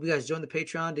 hope you guys join the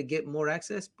Patreon to get more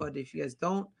access. But if you guys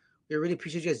don't, we really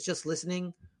appreciate you guys just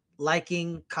listening,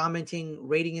 liking, commenting,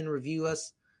 rating, and review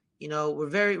us. We're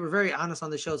very honest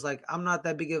on the shows. Like, I'm not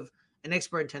that big of an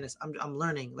expert in tennis. I'm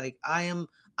learning. Like, I am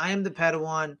the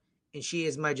Padawan, and she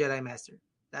is my Jedi Master.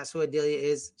 That's who Adelia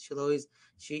is. She'll always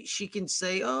she can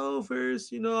say, "Oh,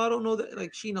 first, I don't know that."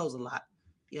 Like, she knows a lot.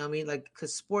 You know what I mean? Like,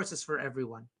 because sports is for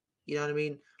everyone. You know what I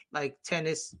mean? Like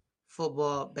tennis,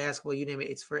 football, basketball, you name it.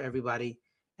 It's for everybody.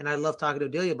 And I love talking to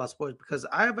Adelia about sports because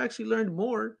I have actually learned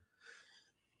more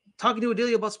talking to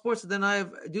Adelia about sports than I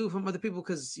do from other people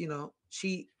because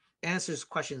she answers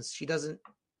questions.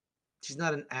 She's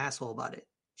not an asshole about it.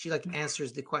 She like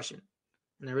answers the question.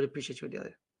 And I really appreciate you,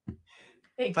 Adelia.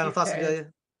 Thank Final you, thoughts, Ferris.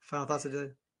 Adelia? Final thoughts,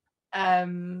 Adelia?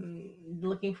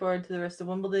 Looking forward to the rest of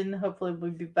Wimbledon. Hopefully,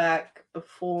 we'll be back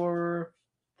before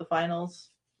the finals.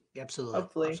 Yeah, absolutely.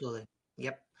 Hopefully. Absolutely.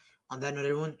 Yep. On that note,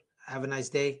 everyone, have a nice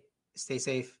day. Stay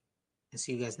safe and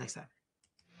see you guys next time.